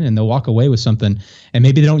dial it in and they'll walk away with something. And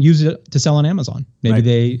maybe they don't use it to sell on Amazon. Maybe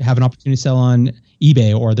they have an opportunity to sell on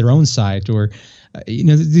eBay or their own site or,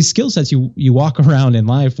 these skill sets you walk around in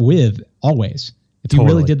life with always. If you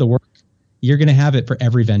really did the work, you're going to have it for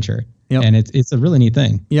every venture. Yep. And it's a really neat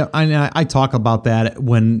thing. Yeah, I talk about that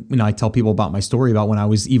when I tell people about my story about when I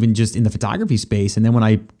was even just in the photography space, and then when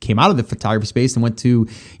I came out of the photography space and went to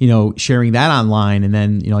sharing that online, and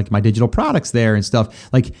then like my digital products there and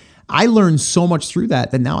stuff. Like I learned so much through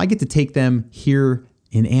that now I get to take them here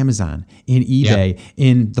in Amazon, in eBay,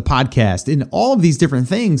 in the podcast, in all of these different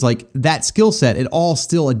things. Like that skill set, it all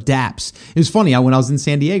still adapts. It was funny. When I was in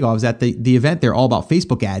San Diego, I was at the event there, all about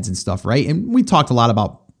Facebook ads and stuff, right? And we talked a lot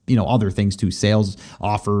about other things too, sales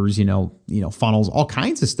offers, funnels, all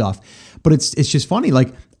kinds of stuff. But it's just funny.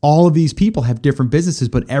 Like all of these people have different businesses,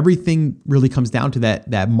 but everything really comes down to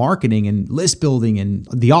that marketing and list building and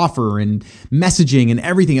the offer and messaging and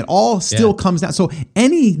everything. It all still comes down. So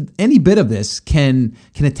any bit of this can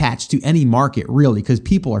attach to any market really, because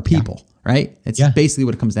people are people. Right? It's basically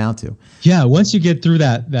what it comes down to. Yeah. Once you get through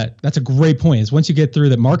that's a great point. Is once you get through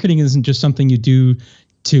that, marketing isn't just something you do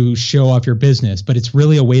to show off your business, but it's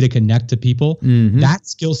really a way to connect to people. That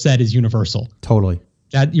skill set is universal. Totally.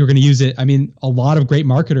 That you're going to use it. A lot of great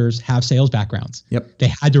marketers have sales backgrounds. Yep. They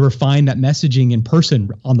had to refine that messaging in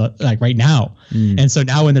person right now. And so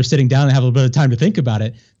now when they're sitting down and have a little bit of time to think about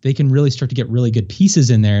it, they can really start to get really good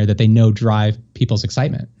pieces in there that they know drive people's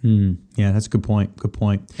excitement. Yeah, that's a good point. Good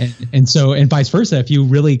point. And vice versa. If you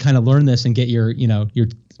really kind of learn this and get your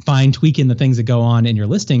fine tweaking the things that go on in your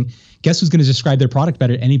listing, guess who's going to describe their product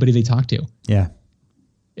better than anybody they talk to? Yeah.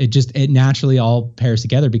 It naturally all pairs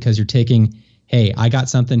together because you're taking, hey, I got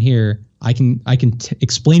something here. I can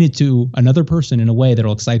explain it to another person in a way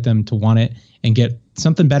that'll excite them to want it and get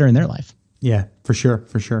something better in their life. Yeah, for sure.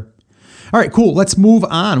 All right, cool. Let's move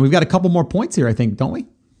on. We've got a couple more points here, I think, don't we?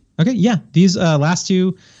 Okay, yeah. These last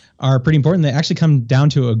two are pretty important. They actually come down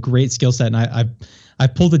to a great skill set, and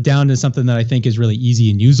I've pulled it down to something that I think is really easy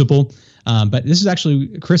and usable. But this is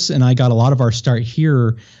actually, Chris and I got a lot of our start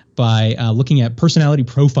here by looking at personality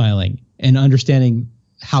profiling and understanding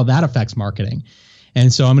how that affects marketing.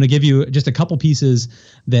 And so I'm going to give you just a couple pieces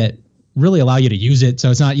that really allow you to use it.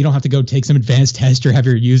 So it's not, you don't have to go take some advanced test or have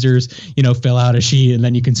your users, fill out a sheet and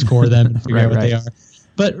then you can score them and figure out what they are.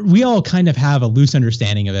 But we all kind of have a loose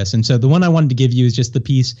understanding of this. And so the one I wanted to give you is just the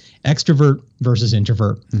piece extrovert versus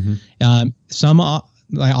introvert. Some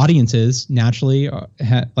audiences naturally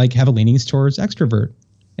have a leanings towards extrovert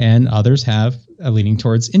and others have a leaning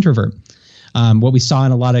towards introvert. What we saw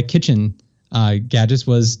in a lot of kitchen gadgets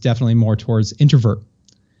was definitely more towards introvert.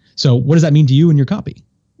 So what does that mean to you in your copy?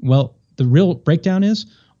 Well, the real breakdown is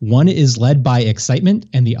one is led by excitement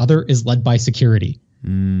and the other is led by security.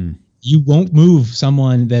 You won't move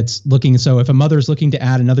someone that's looking. So if a mother's looking to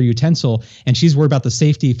add another utensil and she's worried about the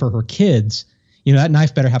safety for her kids, that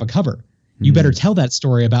knife better have a cover. You better tell that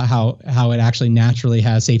story about how it actually naturally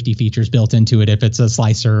has safety features built into it. If it's a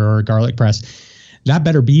slicer or a garlic press, that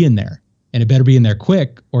better be in there. And it better be in there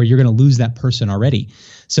quick or you're going to lose that person already.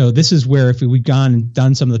 So this is where if we've gone and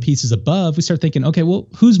done some of the pieces above, we start thinking, okay, well,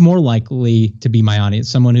 who's more likely to be my audience?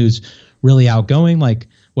 Someone who's really outgoing, like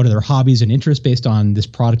what are their hobbies and interests based on this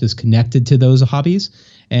product is connected to those hobbies?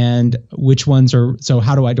 And which ones are, so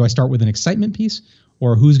how do I start with an excitement piece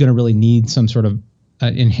or who's going to really need some sort of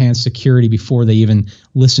enhanced security before they even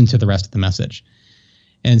listen to the rest of the message?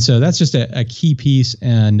 And so that's just a key piece.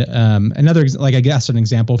 And another, like I guess an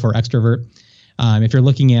example for extrovert, if you're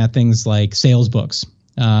looking at things like sales books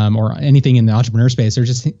or anything in the entrepreneur space, there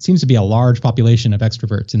just seems to be a large population of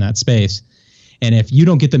extroverts in that space. And if you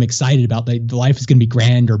don't get them excited about the life is going to be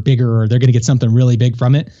grand or bigger, or they're going to get something really big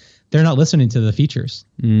from it, they're not listening to the features.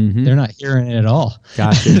 Mm-hmm. They're not hearing it at all.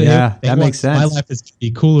 Gotcha. Yeah, that makes sense. My life is to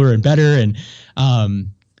be cooler and better.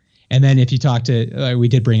 And then if you talk to, we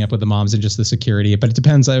did bring up with the moms and just the security, but it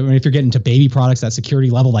depends. I mean, if you're getting into baby products, that security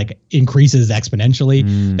level like increases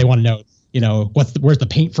exponentially. They want to know, where's the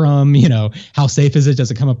paint from? How safe is it? Does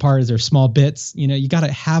it come apart? Is there small bits? You got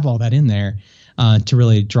to have all that in there to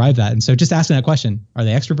really drive that. And so just asking that question, are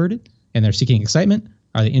they extroverted and they're seeking excitement?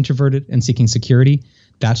 Are they introverted and seeking security?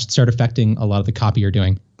 That should start affecting a lot of the copy you're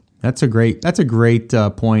doing. That's a great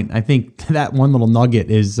point. I think that one little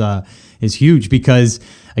nugget is huge because,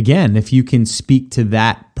 again, if you can speak to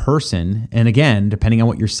that person, and again, depending on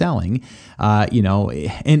what you're selling,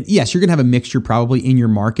 and yes, you're going to have a mixture probably in your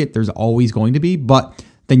market. There's always going to be, but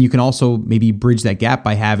then you can also maybe bridge that gap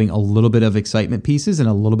by having a little bit of excitement pieces and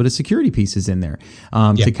a little bit of security pieces in there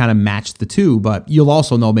to kind of match the two. But you'll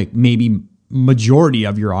also know maybe majority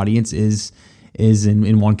of your audience is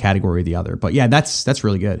in one category or the other. But yeah, that's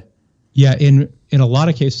really good. Yeah, in a lot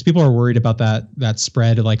of cases, people are worried about that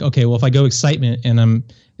spread. Like, okay, well, if I go excitement and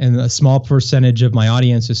a small percentage of my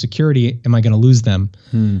audience is security, am I going to lose them?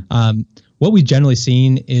 What we've generally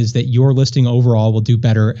seen is that your listing overall will do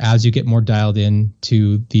better as you get more dialed in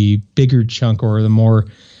to the bigger chunk or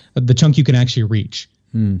the chunk you can actually reach.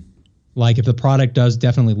 Like if the product does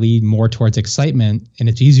definitely lead more towards excitement and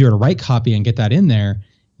it's easier to write copy and get that in there,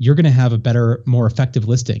 you're going to have a better, more effective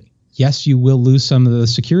listing. Yes, you will lose some of the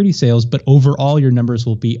security sales, but overall your numbers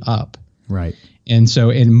will be up. Right. And so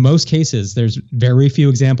in most cases, there's very few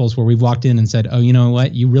examples where we've walked in and said, oh, you know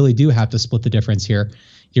what? You really do have to split the difference here.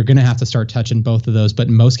 You're going to have to start touching both of those. But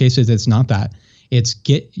in most cases, it's not that. It's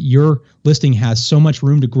your listing has so much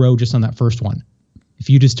room to grow just on that first one. If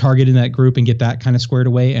you just target in that group and get that kind of squared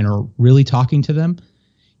away and are really talking to them,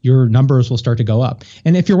 your numbers will start to go up.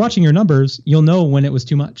 And if you're watching your numbers, you'll know when it was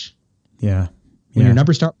too much. Yeah. When your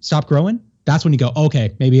numbers stop growing, that's when you go,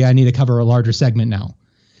 okay, maybe I need to cover a larger segment now.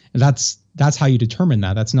 And that's how you determine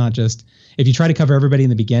that. That's not just, if you try to cover everybody in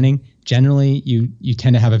the beginning, generally you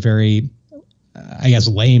tend to have a very,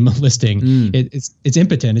 lame listing. It's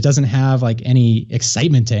impotent. It doesn't have like any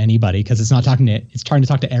excitement to anybody because it's trying to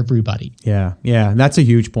talk to everybody. Yeah. Yeah. And that's a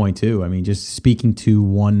huge point too. I mean, just speaking to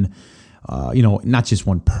one, not just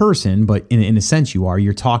one person, but in a sense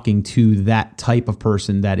you're talking to that type of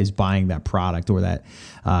person that is buying that product or that,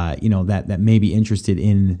 that may be interested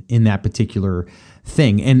in that particular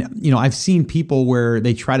thing. And, I've seen people where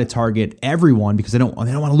they try to target everyone because they don't want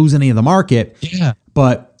to lose any of the market. Yeah.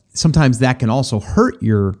 But sometimes that can also hurt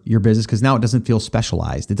your business because now it doesn't feel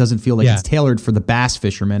specialized. It doesn't feel like it's tailored for the bass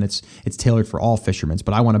fishermen. It's tailored for all fishermen.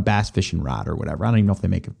 But I want a bass fishing rod or whatever. I don't even know if they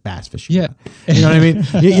make a bass fishing rod. You know what I mean?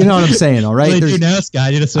 You know what I'm saying, all right? Well, they do now,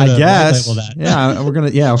 Scott. You just sort of label that. Yeah, we're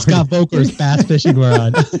gonna. Scott Boker's bass fishing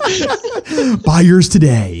rod. Buy yours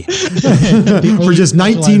today for just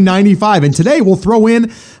 $19.95. And today we'll throw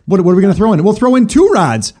in what are we going to throw in? We'll throw in 2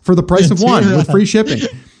 rods for the price of one with free shipping.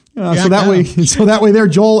 So that way there,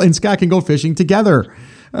 Joel and Scott can go fishing together.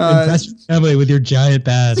 Impress your family with your giant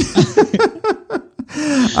bass.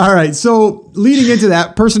 All right. So leading into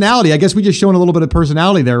that personality, I guess we just shown a little bit of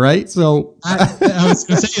personality there, right? So I was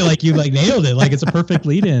going to say, you nailed it. Like it's a perfect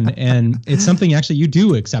lead in, and it's something actually you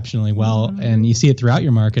do exceptionally well. And you see it throughout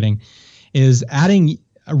your marketing is adding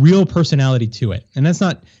a real personality to it. And that's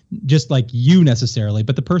not just like you necessarily,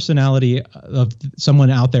 but the personality of someone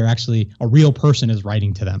out there, actually a real person is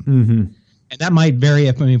writing to them. Mm-hmm. And that might vary.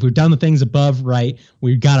 If we've done the things above right,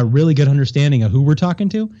 we've got a really good understanding of who we're talking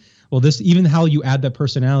to. Well, even how you add that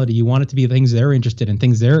personality, you want it to be things they're interested in,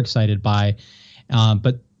 things they're excited by.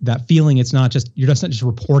 But that feeling, you're not just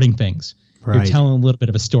reporting things. Right. You're telling a little bit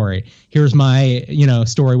of a story. Here's my,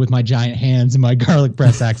 story with my giant hands and my garlic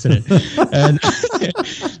press accident. And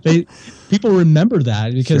people remember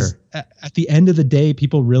that because at the end of the day,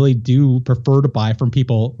 people really do prefer to buy from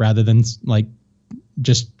people rather than like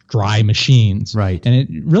just dry machines. Right. And it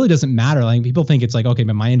really doesn't matter. Like people think it's like, okay,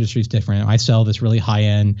 but my industry is different. I sell this really high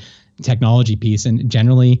end technology piece. And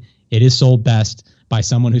generally it is sold best by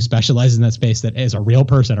someone who specializes in that space, that is a real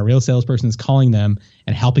person, a real salesperson is calling them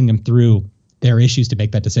and helping them through their issues to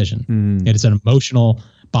make that decision. It is an emotional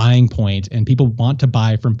buying point, and people want to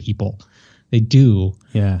buy from people. They do.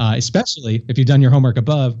 Yeah. Especially if you've done your homework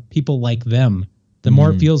above, people like them. The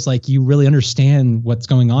more it feels like you really understand what's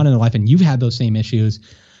going on in their life and you've had those same issues,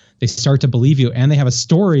 they start to believe you, and they have a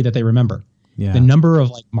story that they remember. Yeah. The number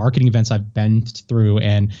of like marketing events I've been through,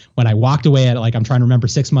 and when I walked away at like, I'm trying to remember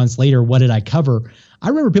 6 months later, what did I cover? I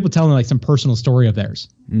remember people telling me like some personal story of theirs.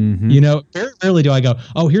 You know, very rarely do I go,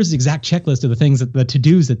 oh, here's the exact checklist of the things that the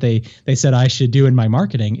to-dos that they said I should do in my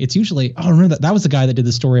marketing. It's usually, oh, remember that was the guy that did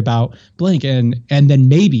the story about blank, and then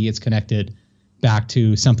maybe it's connected back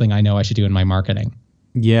to something I know I should do in my marketing.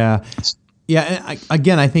 Yeah. Yeah.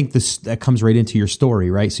 And I think that comes right into your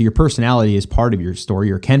story, right? So your personality is part of your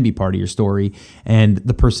story, or can be part of your story. And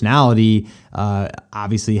the personality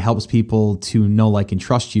obviously helps people to know, like, and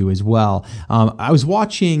trust you as well. I was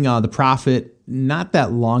watching The Prophet not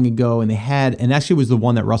that long ago, and actually it was the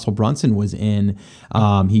one that Russell Brunson was in.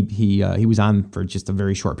 He was on for just a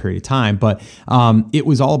very short period of time, but it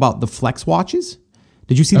was all about the Flex watches.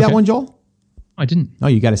 Did you see that one, Joel? I didn't. Oh,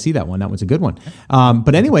 you got to see that one. That was a good one.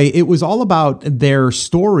 But anyway, it was all about their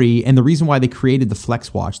story and the reason why they created the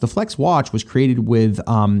Flex watch. The Flex watch was created with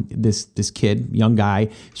this kid, young guy,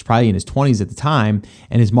 he's probably in his 20s at the time,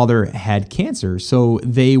 and his mother had cancer. So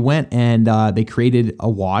they went and they created a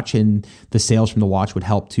watch, and the sales from the watch would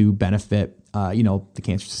help to benefit the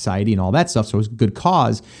Cancer Society and all that stuff. So it was a good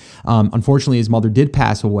cause. Unfortunately, his mother did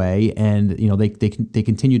pass away, and they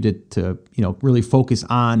continued to really focus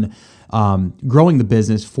on growing the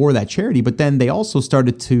business for that charity. But then they also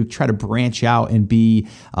started to try to branch out and be,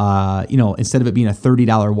 instead of it being a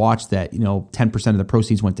 $30 watch that 10% of the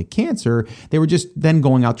proceeds went to cancer, they were just then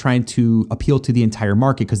going out trying to appeal to the entire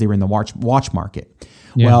market because they were in the watch market.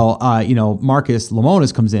 Yeah. Well, Marcus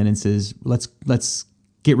Lemonis comes in and says, let's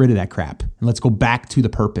get rid of that crap and let's go back to the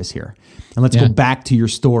purpose here, and let's go back to your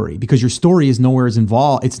story, because your story is nowhere as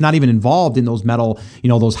involved. It's not even involved in those metal,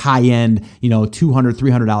 those high end, $200,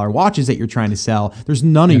 $300 watches that you're trying to sell. There's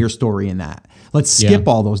none of your story in that. Let's skip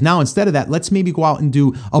all those. Now, instead of that, let's maybe go out and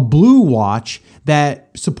do a blue watch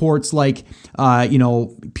that supports like,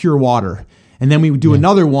 pure water. And then we would do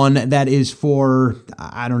another one that is for,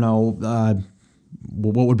 I don't know,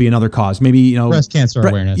 what would be another cause? Maybe, breast cancer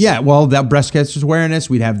awareness. Yeah, well, that breast cancer awareness.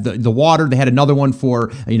 We'd have the water. They had another one for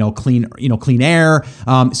clean air.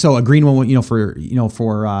 So a green one, for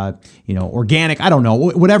organic. I don't know,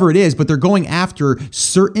 whatever it is. But they're going after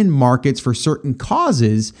certain markets for certain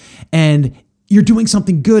causes, and you're doing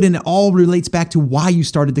something good, and it all relates back to why you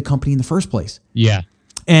started the company in the first place. Yeah,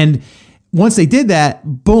 and once they did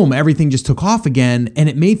that, boom, everything just took off again, and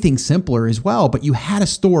it made things simpler as well. But you had a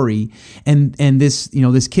story, and this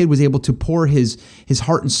kid was able to pour his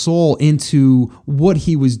heart and soul into what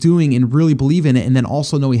he was doing and really believe in it, and then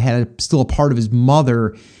also know he had still a part of his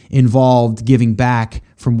mother involved, giving back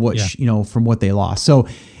from what from what they lost. So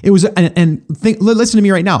it was, listen to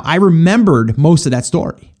me right now. I remembered most of that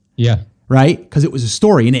story. Yeah. Right? Because it was a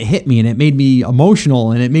story, and it hit me, and it made me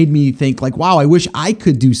emotional, and it made me think like, wow, I wish I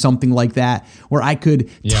could do something like that, where I could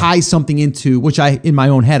tie something into, which in my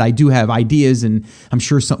own head, I do have ideas, and I'm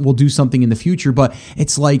sure we'll do something in the future, but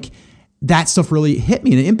it's like that stuff really hit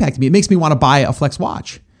me and it impacted me. It makes me want to buy a Flex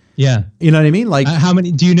watch. Yeah. You know what I mean? Like, how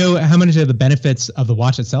many of the benefits of the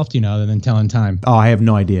watch itself do you know, other than telling time? Oh, I have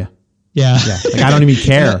no idea. Yeah. Like, I don't even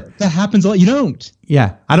care. That happens a lot. You don't.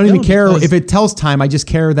 Yeah. I don't even care if it tells time. I just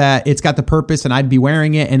care that it's got the purpose, and I'd be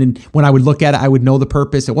wearing it. And when I would look at it, I would know the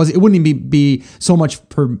purpose. It wouldn't even be so much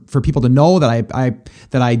for people to know that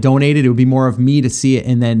I donated. It would be more of me to see it,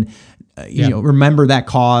 and then remember that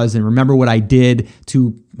cause and remember what I did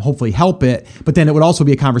to hopefully help it. But then it would also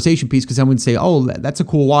be a conversation piece, because someone would say, oh, that's a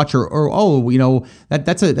cool watch, or oh,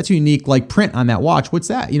 that's a unique like print on that watch. What's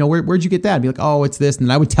that? Where'd you get that? I'd be like, oh, it's this. And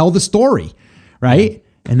then I would tell the story. Right. Yeah.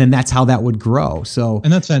 And then that's how that would grow. So,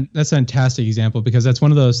 and that's a fantastic example, because that's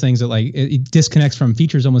one of those things that like it disconnects from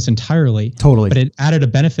features almost entirely. Totally. But it added a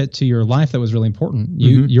benefit to your life that was really important.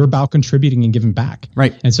 You're about contributing and giving back.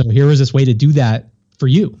 Right. And so here was this way to do that for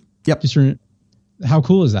you. Yep. How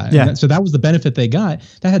cool is that? Yeah. So that was the benefit they got.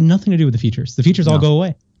 That had nothing to do with the features. The features all go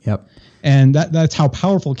away. Yep. And that's how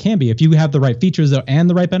powerful it can be. If you have the right features and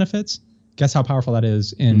the right benefits, guess how powerful that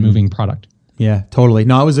is in moving product. Yeah, totally.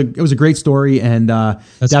 No, it was a great story, and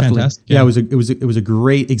that's definitely, fantastic. Yeah, it was a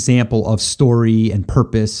great example of story and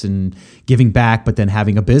purpose and giving back, but then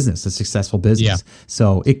having a successful business. Yeah.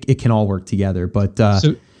 So it can all work together. But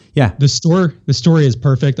yeah, the story is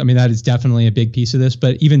perfect. I mean, that is definitely a big piece of this.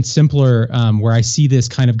 But even simpler, where I see this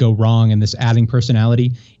kind of go wrong and this adding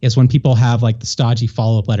personality, is when people have like the stodgy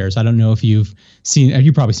follow-up letters. I don't know if you've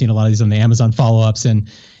probably seen a lot of these on the Amazon follow-ups,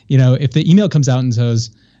 and if the email comes out and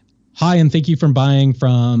says, "Hi, and thank you for buying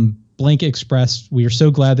from Blank Express. We are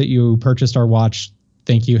so glad that you purchased our watch.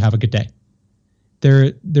 Thank you. Have a good day."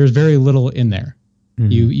 There's very little in there.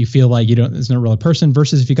 Mm-hmm. You feel like there's no real person,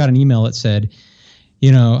 versus if you got an email that said,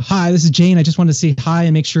 hi, this is Jane. I just wanted to say hi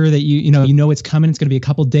and make sure that you know it's coming. It's going to be a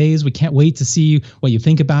couple days. We can't wait to see what you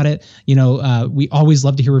think about it. We always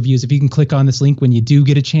love to hear reviews. If you can click on this link when you do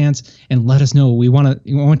get a chance and let us know. We want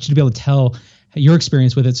you to be able to tell your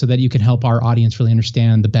experience with it so that you can help our audience really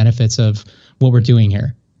understand the benefits of what we're doing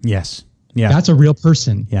here. Yes. Yeah. That's a real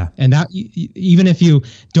person. Yeah. And that even if you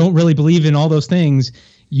don't really believe in all those things,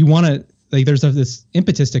 you want to, there's this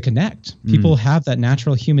impetus to connect. People have that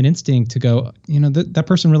natural human instinct to go, that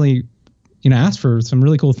person really, asked for some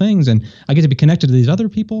really cool things, and I get to be connected to these other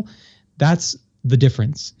people. That's the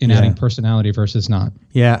difference in adding personality versus not.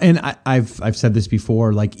 Yeah. And I've said this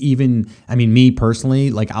before, me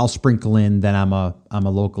personally, I'll sprinkle in that I'm a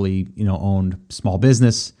locally, owned small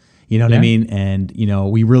business. You know what I mean? And,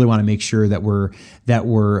 we really want to make sure that we're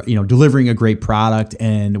delivering a great product,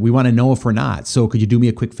 and we want to know if we're not. So could you do me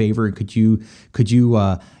a quick favor? And could you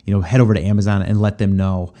head over to Amazon and let them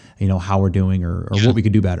know, how we're doing or what we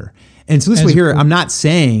could do better. And so this way here, I'm not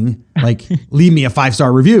saying leave me a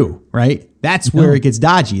 5-star review, right? That's where it gets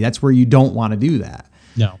dodgy. That's where you don't want to do that.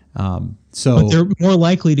 No. But they're more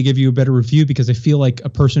likely to give you a better review because they feel like a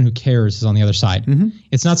person who cares is on the other side. Mm-hmm.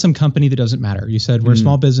 It's not some company that doesn't matter. You said we're a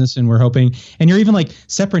small business and we're hoping, and you're even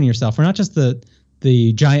separating yourself. We're not just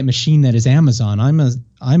the giant machine that is Amazon.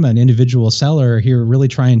 I'm an individual seller here, really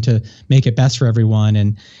trying to make it best for everyone.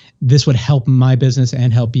 And this would help my business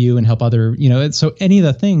and help you and help other, so any of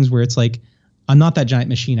the things where it's I'm not that giant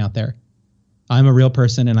machine out there. I'm a real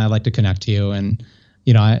person and I like to connect to you. And,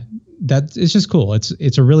 that it's just cool.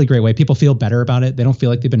 It's a really great way. People feel better about it. They don't feel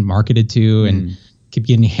like they've been marketed to and keep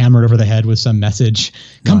getting hammered over the head with some message.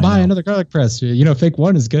 Come buy another garlic press. Fake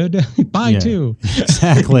one is good. Buy two.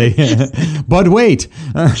 Exactly. But wait.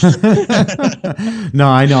 No,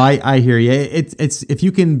 I know. I hear you. It's if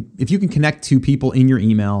you can connect to people in your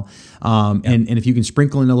email, and if you can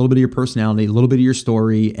sprinkle in a little bit of your personality, a little bit of your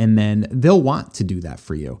story, and then they'll want to do that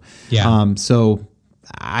for you. Yeah. So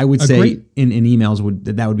I would say in emails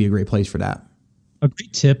that would be a great place for that. A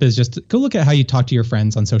great tip is just go look at how you talk to your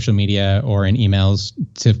friends on social media or in emails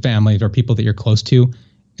to families or people that you're close to,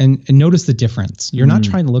 and notice the difference. You're not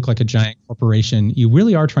trying to look like a giant corporation. You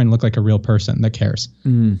really are trying to look like a real person that cares. I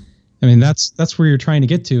mean, that's where you're trying to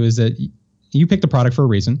get to, is that you picked the product for a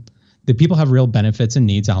reason. That people have real benefits and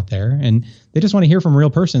needs out there, and they just want to hear from a real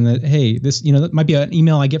person that, hey, this, that might be an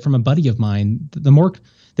email I get from a buddy of mine. The more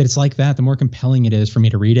that it's like that, the more compelling it is for me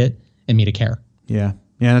to read it and me to care. Yeah.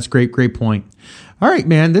 Yeah, that's great. Great point. All right,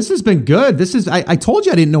 man, this has been good. I told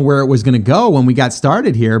you I didn't know where it was going to go when we got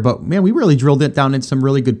started here, but man, we really drilled it down into some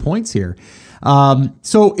really good points here.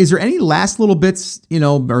 So is there any last little bits,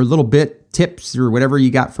 or little bit tips or whatever you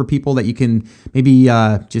got for people that you can maybe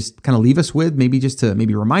just kind of leave us with, maybe just to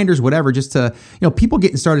maybe reminders, whatever, just to, people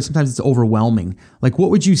getting started, sometimes it's overwhelming.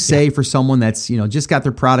 What would you say for someone that's, just got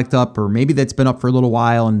their product up, or maybe that's been up for a little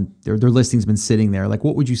while and their listing's been sitting there?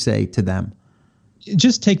 What would you say to them?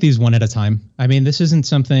 Just take these one at a time. I mean, this isn't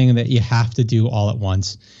something that you have to do all at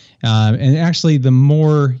once. And actually, the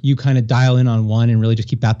more you kind of dial in on one and really just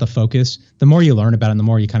keep that the focus, the more you learn about it and the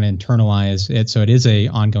more you kind of internalize it. So it is a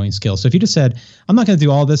ongoing skill. So if you just said, I'm not going to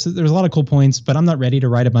do all this, there's a lot of cool points, but I'm not ready to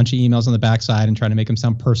write a bunch of emails on the backside and try to make them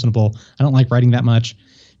sound personable. I don't like writing that much.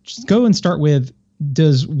 Just go and start with,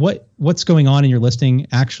 does what's going on in your listing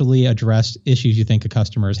actually address issues you think a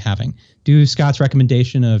customer is having? Do Scott's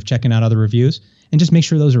recommendation of checking out other reviews and just make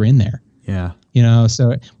sure those are in there. Yeah.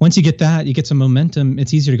 So once you get that, you get some momentum,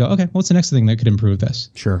 it's easier to go, okay, what's the next thing that could improve this?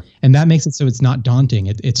 Sure. And that makes it so it's not daunting.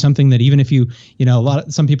 It's something that even if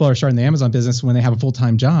some people are starting the Amazon business when they have a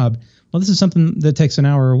full-time job. Well, this is something that takes an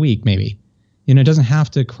hour a week, maybe. It doesn't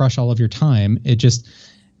have to crush all of your time. It just,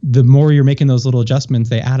 the more you're making those little adjustments,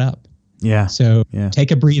 they add up. Yeah. So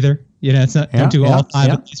take a breather. It's not, don't do all five,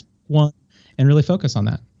 at least one, and really focus on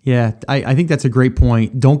that. Yeah, I think that's a great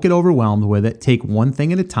point. Don't get overwhelmed with it. Take one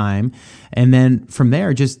thing at a time. And then from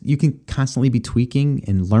there, you can constantly be tweaking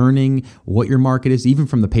and learning what your market is. Even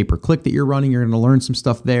from the pay-per-click that you're running, you're going to learn some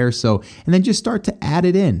stuff there. So, and then just start to add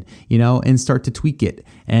it in, and start to tweak it.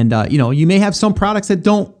 And, you may have some products that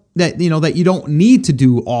you don't need to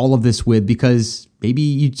do all of this with, because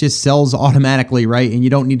maybe it just sells automatically, right? And you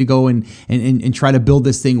don't need to go and try to build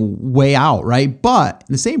this thing way out, right? But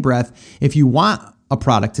in the same breath, if you want a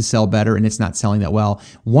product to sell better and it's not selling that well,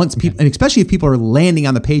 people, and especially if people are landing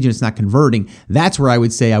on the page and it's not converting, that's where I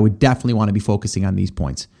would say I would definitely want to be focusing on these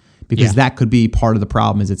points, because that could be part of the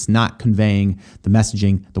problem, is it's not conveying the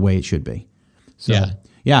messaging the way it should be. So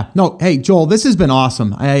Yeah. No, hey, Joel, this has been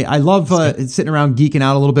awesome. I love sitting around geeking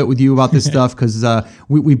out a little bit with you about this stuff because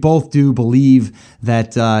we both do believe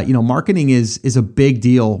that, marketing is a big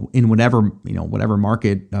deal in whatever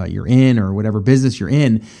market you're in or whatever business you're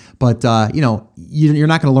in. But, you're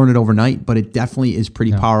not going to learn it overnight, but it definitely is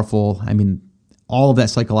pretty powerful. I mean, all of that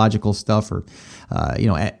psychological stuff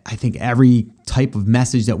I think every type of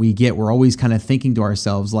message that we get, we're always kind of thinking to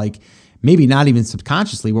ourselves like, maybe not even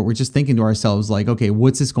subconsciously, but we're just thinking to ourselves like, okay,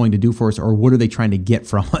 what's this going to do for us? Or what are they trying to get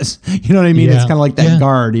from us? You know what I mean? Yeah. It's kind of like that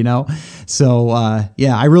guard, So,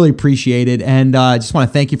 I really appreciate it. And I just want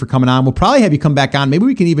to thank you for coming on. We'll probably have you come back on. Maybe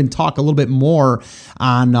we can even talk a little bit more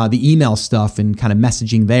on the email stuff and kind of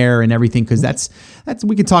messaging there and everything. Cause that's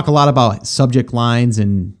we can talk a lot about subject lines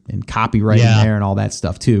and copywriting there and all that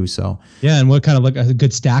stuff too. So, and what kind of a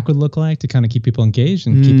good stack would look like to kind of keep people engaged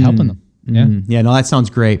and keep helping them. Yeah. Yeah. No, that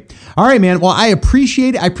sounds great. All right, man. Well, I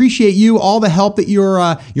appreciate it. I appreciate you, all the help that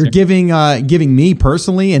you're giving me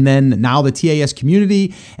personally, and then now the TAS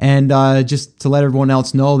community, and just to let everyone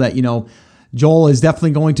else know that Joel is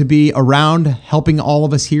definitely going to be around helping all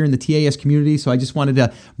of us here in the TAS community. So I just wanted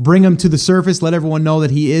to bring him to the surface, let everyone know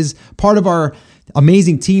that he is part of our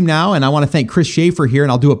amazing team now. And I want to thank Chris Schaefer here,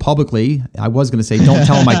 and I'll do it publicly. I was going to say, don't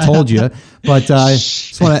tell him I told you, but I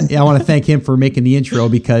want to thank him for making the intro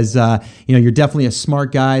because, you're definitely a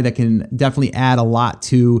smart guy that can definitely add a lot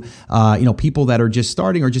to, people that are just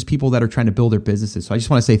starting or just people that are trying to build their businesses. So I just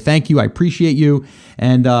want to say thank you. I appreciate you.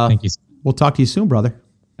 And thank you. We'll talk to you soon, brother.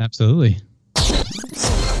 Absolutely.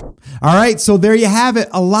 All right, so there you have it.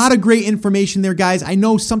 A lot of great information there, guys. I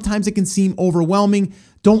know sometimes it can seem overwhelming.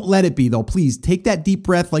 Don't let it be, though. Please take that deep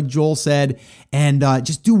breath, like Joel said, and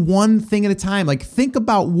just do one thing at a time. Like, think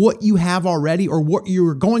about what you have already or what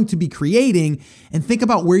you're going to be creating, and think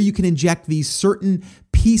about where you can inject these certain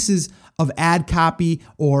pieces of ad copy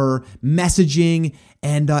or messaging,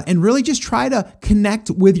 and really just try to connect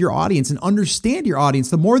with your audience and understand your audience.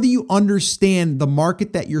 The more that you understand the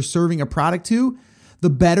market that you're serving a product to, the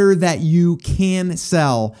better that you can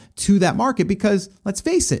sell to that market, because let's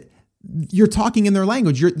face it, you're talking in their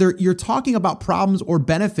language. You're talking about problems or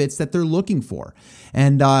benefits that they're looking for.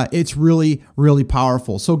 And it's really, really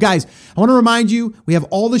powerful. So guys, I want to remind you, we have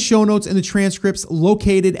all the show notes and the transcripts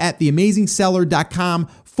located at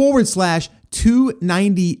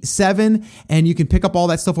theamazingseller.com/297. And you can pick up all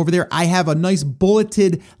that stuff over there. I have a nice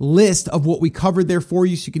bulleted list of what we covered there for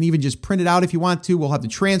you. So you can even just print it out if you want to. We'll have the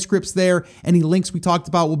transcripts there. Any links we talked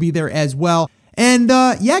about will be there as well. And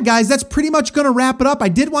guys, that's pretty much going to wrap it up. I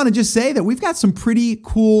did want to just say that we've got some pretty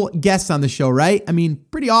cool guests on the show, right? I mean,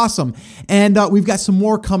 pretty awesome. And we've got some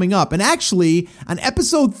more coming up. And actually, on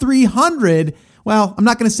episode 300, well, I'm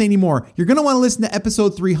not going to say any more. You're going to want to listen to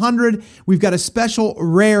episode 300. We've got a special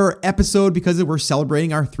rare episode because we're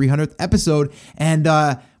celebrating our 300th episode. And,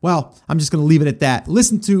 I'm just going to leave it at that.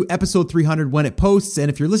 Listen to episode 300 when it posts. And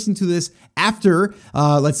if you're listening to this after,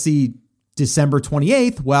 December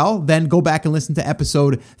 28th, well, then go back and listen to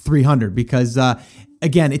episode 300 because,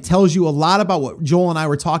 again, it tells you a lot about what Joel and I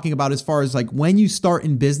were talking about as far as like when you start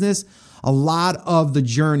in business, a lot of the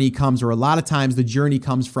journey comes, or a lot of times the journey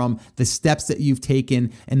comes from the steps that you've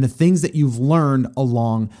taken and the things that you've learned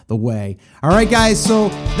along the way. All right, guys, so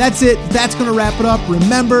that's it. That's going to wrap it up.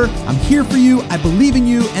 Remember, I'm here for you. I believe in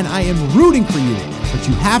you, and I am rooting for you. But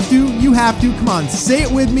you have to. Come on, say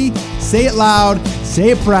it with me. Say it loud.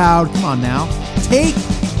 Say it proud. Come on now. Take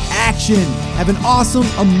action. Have an awesome,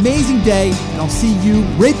 amazing day, and I'll see you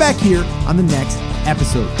right back here on the next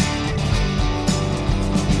episode.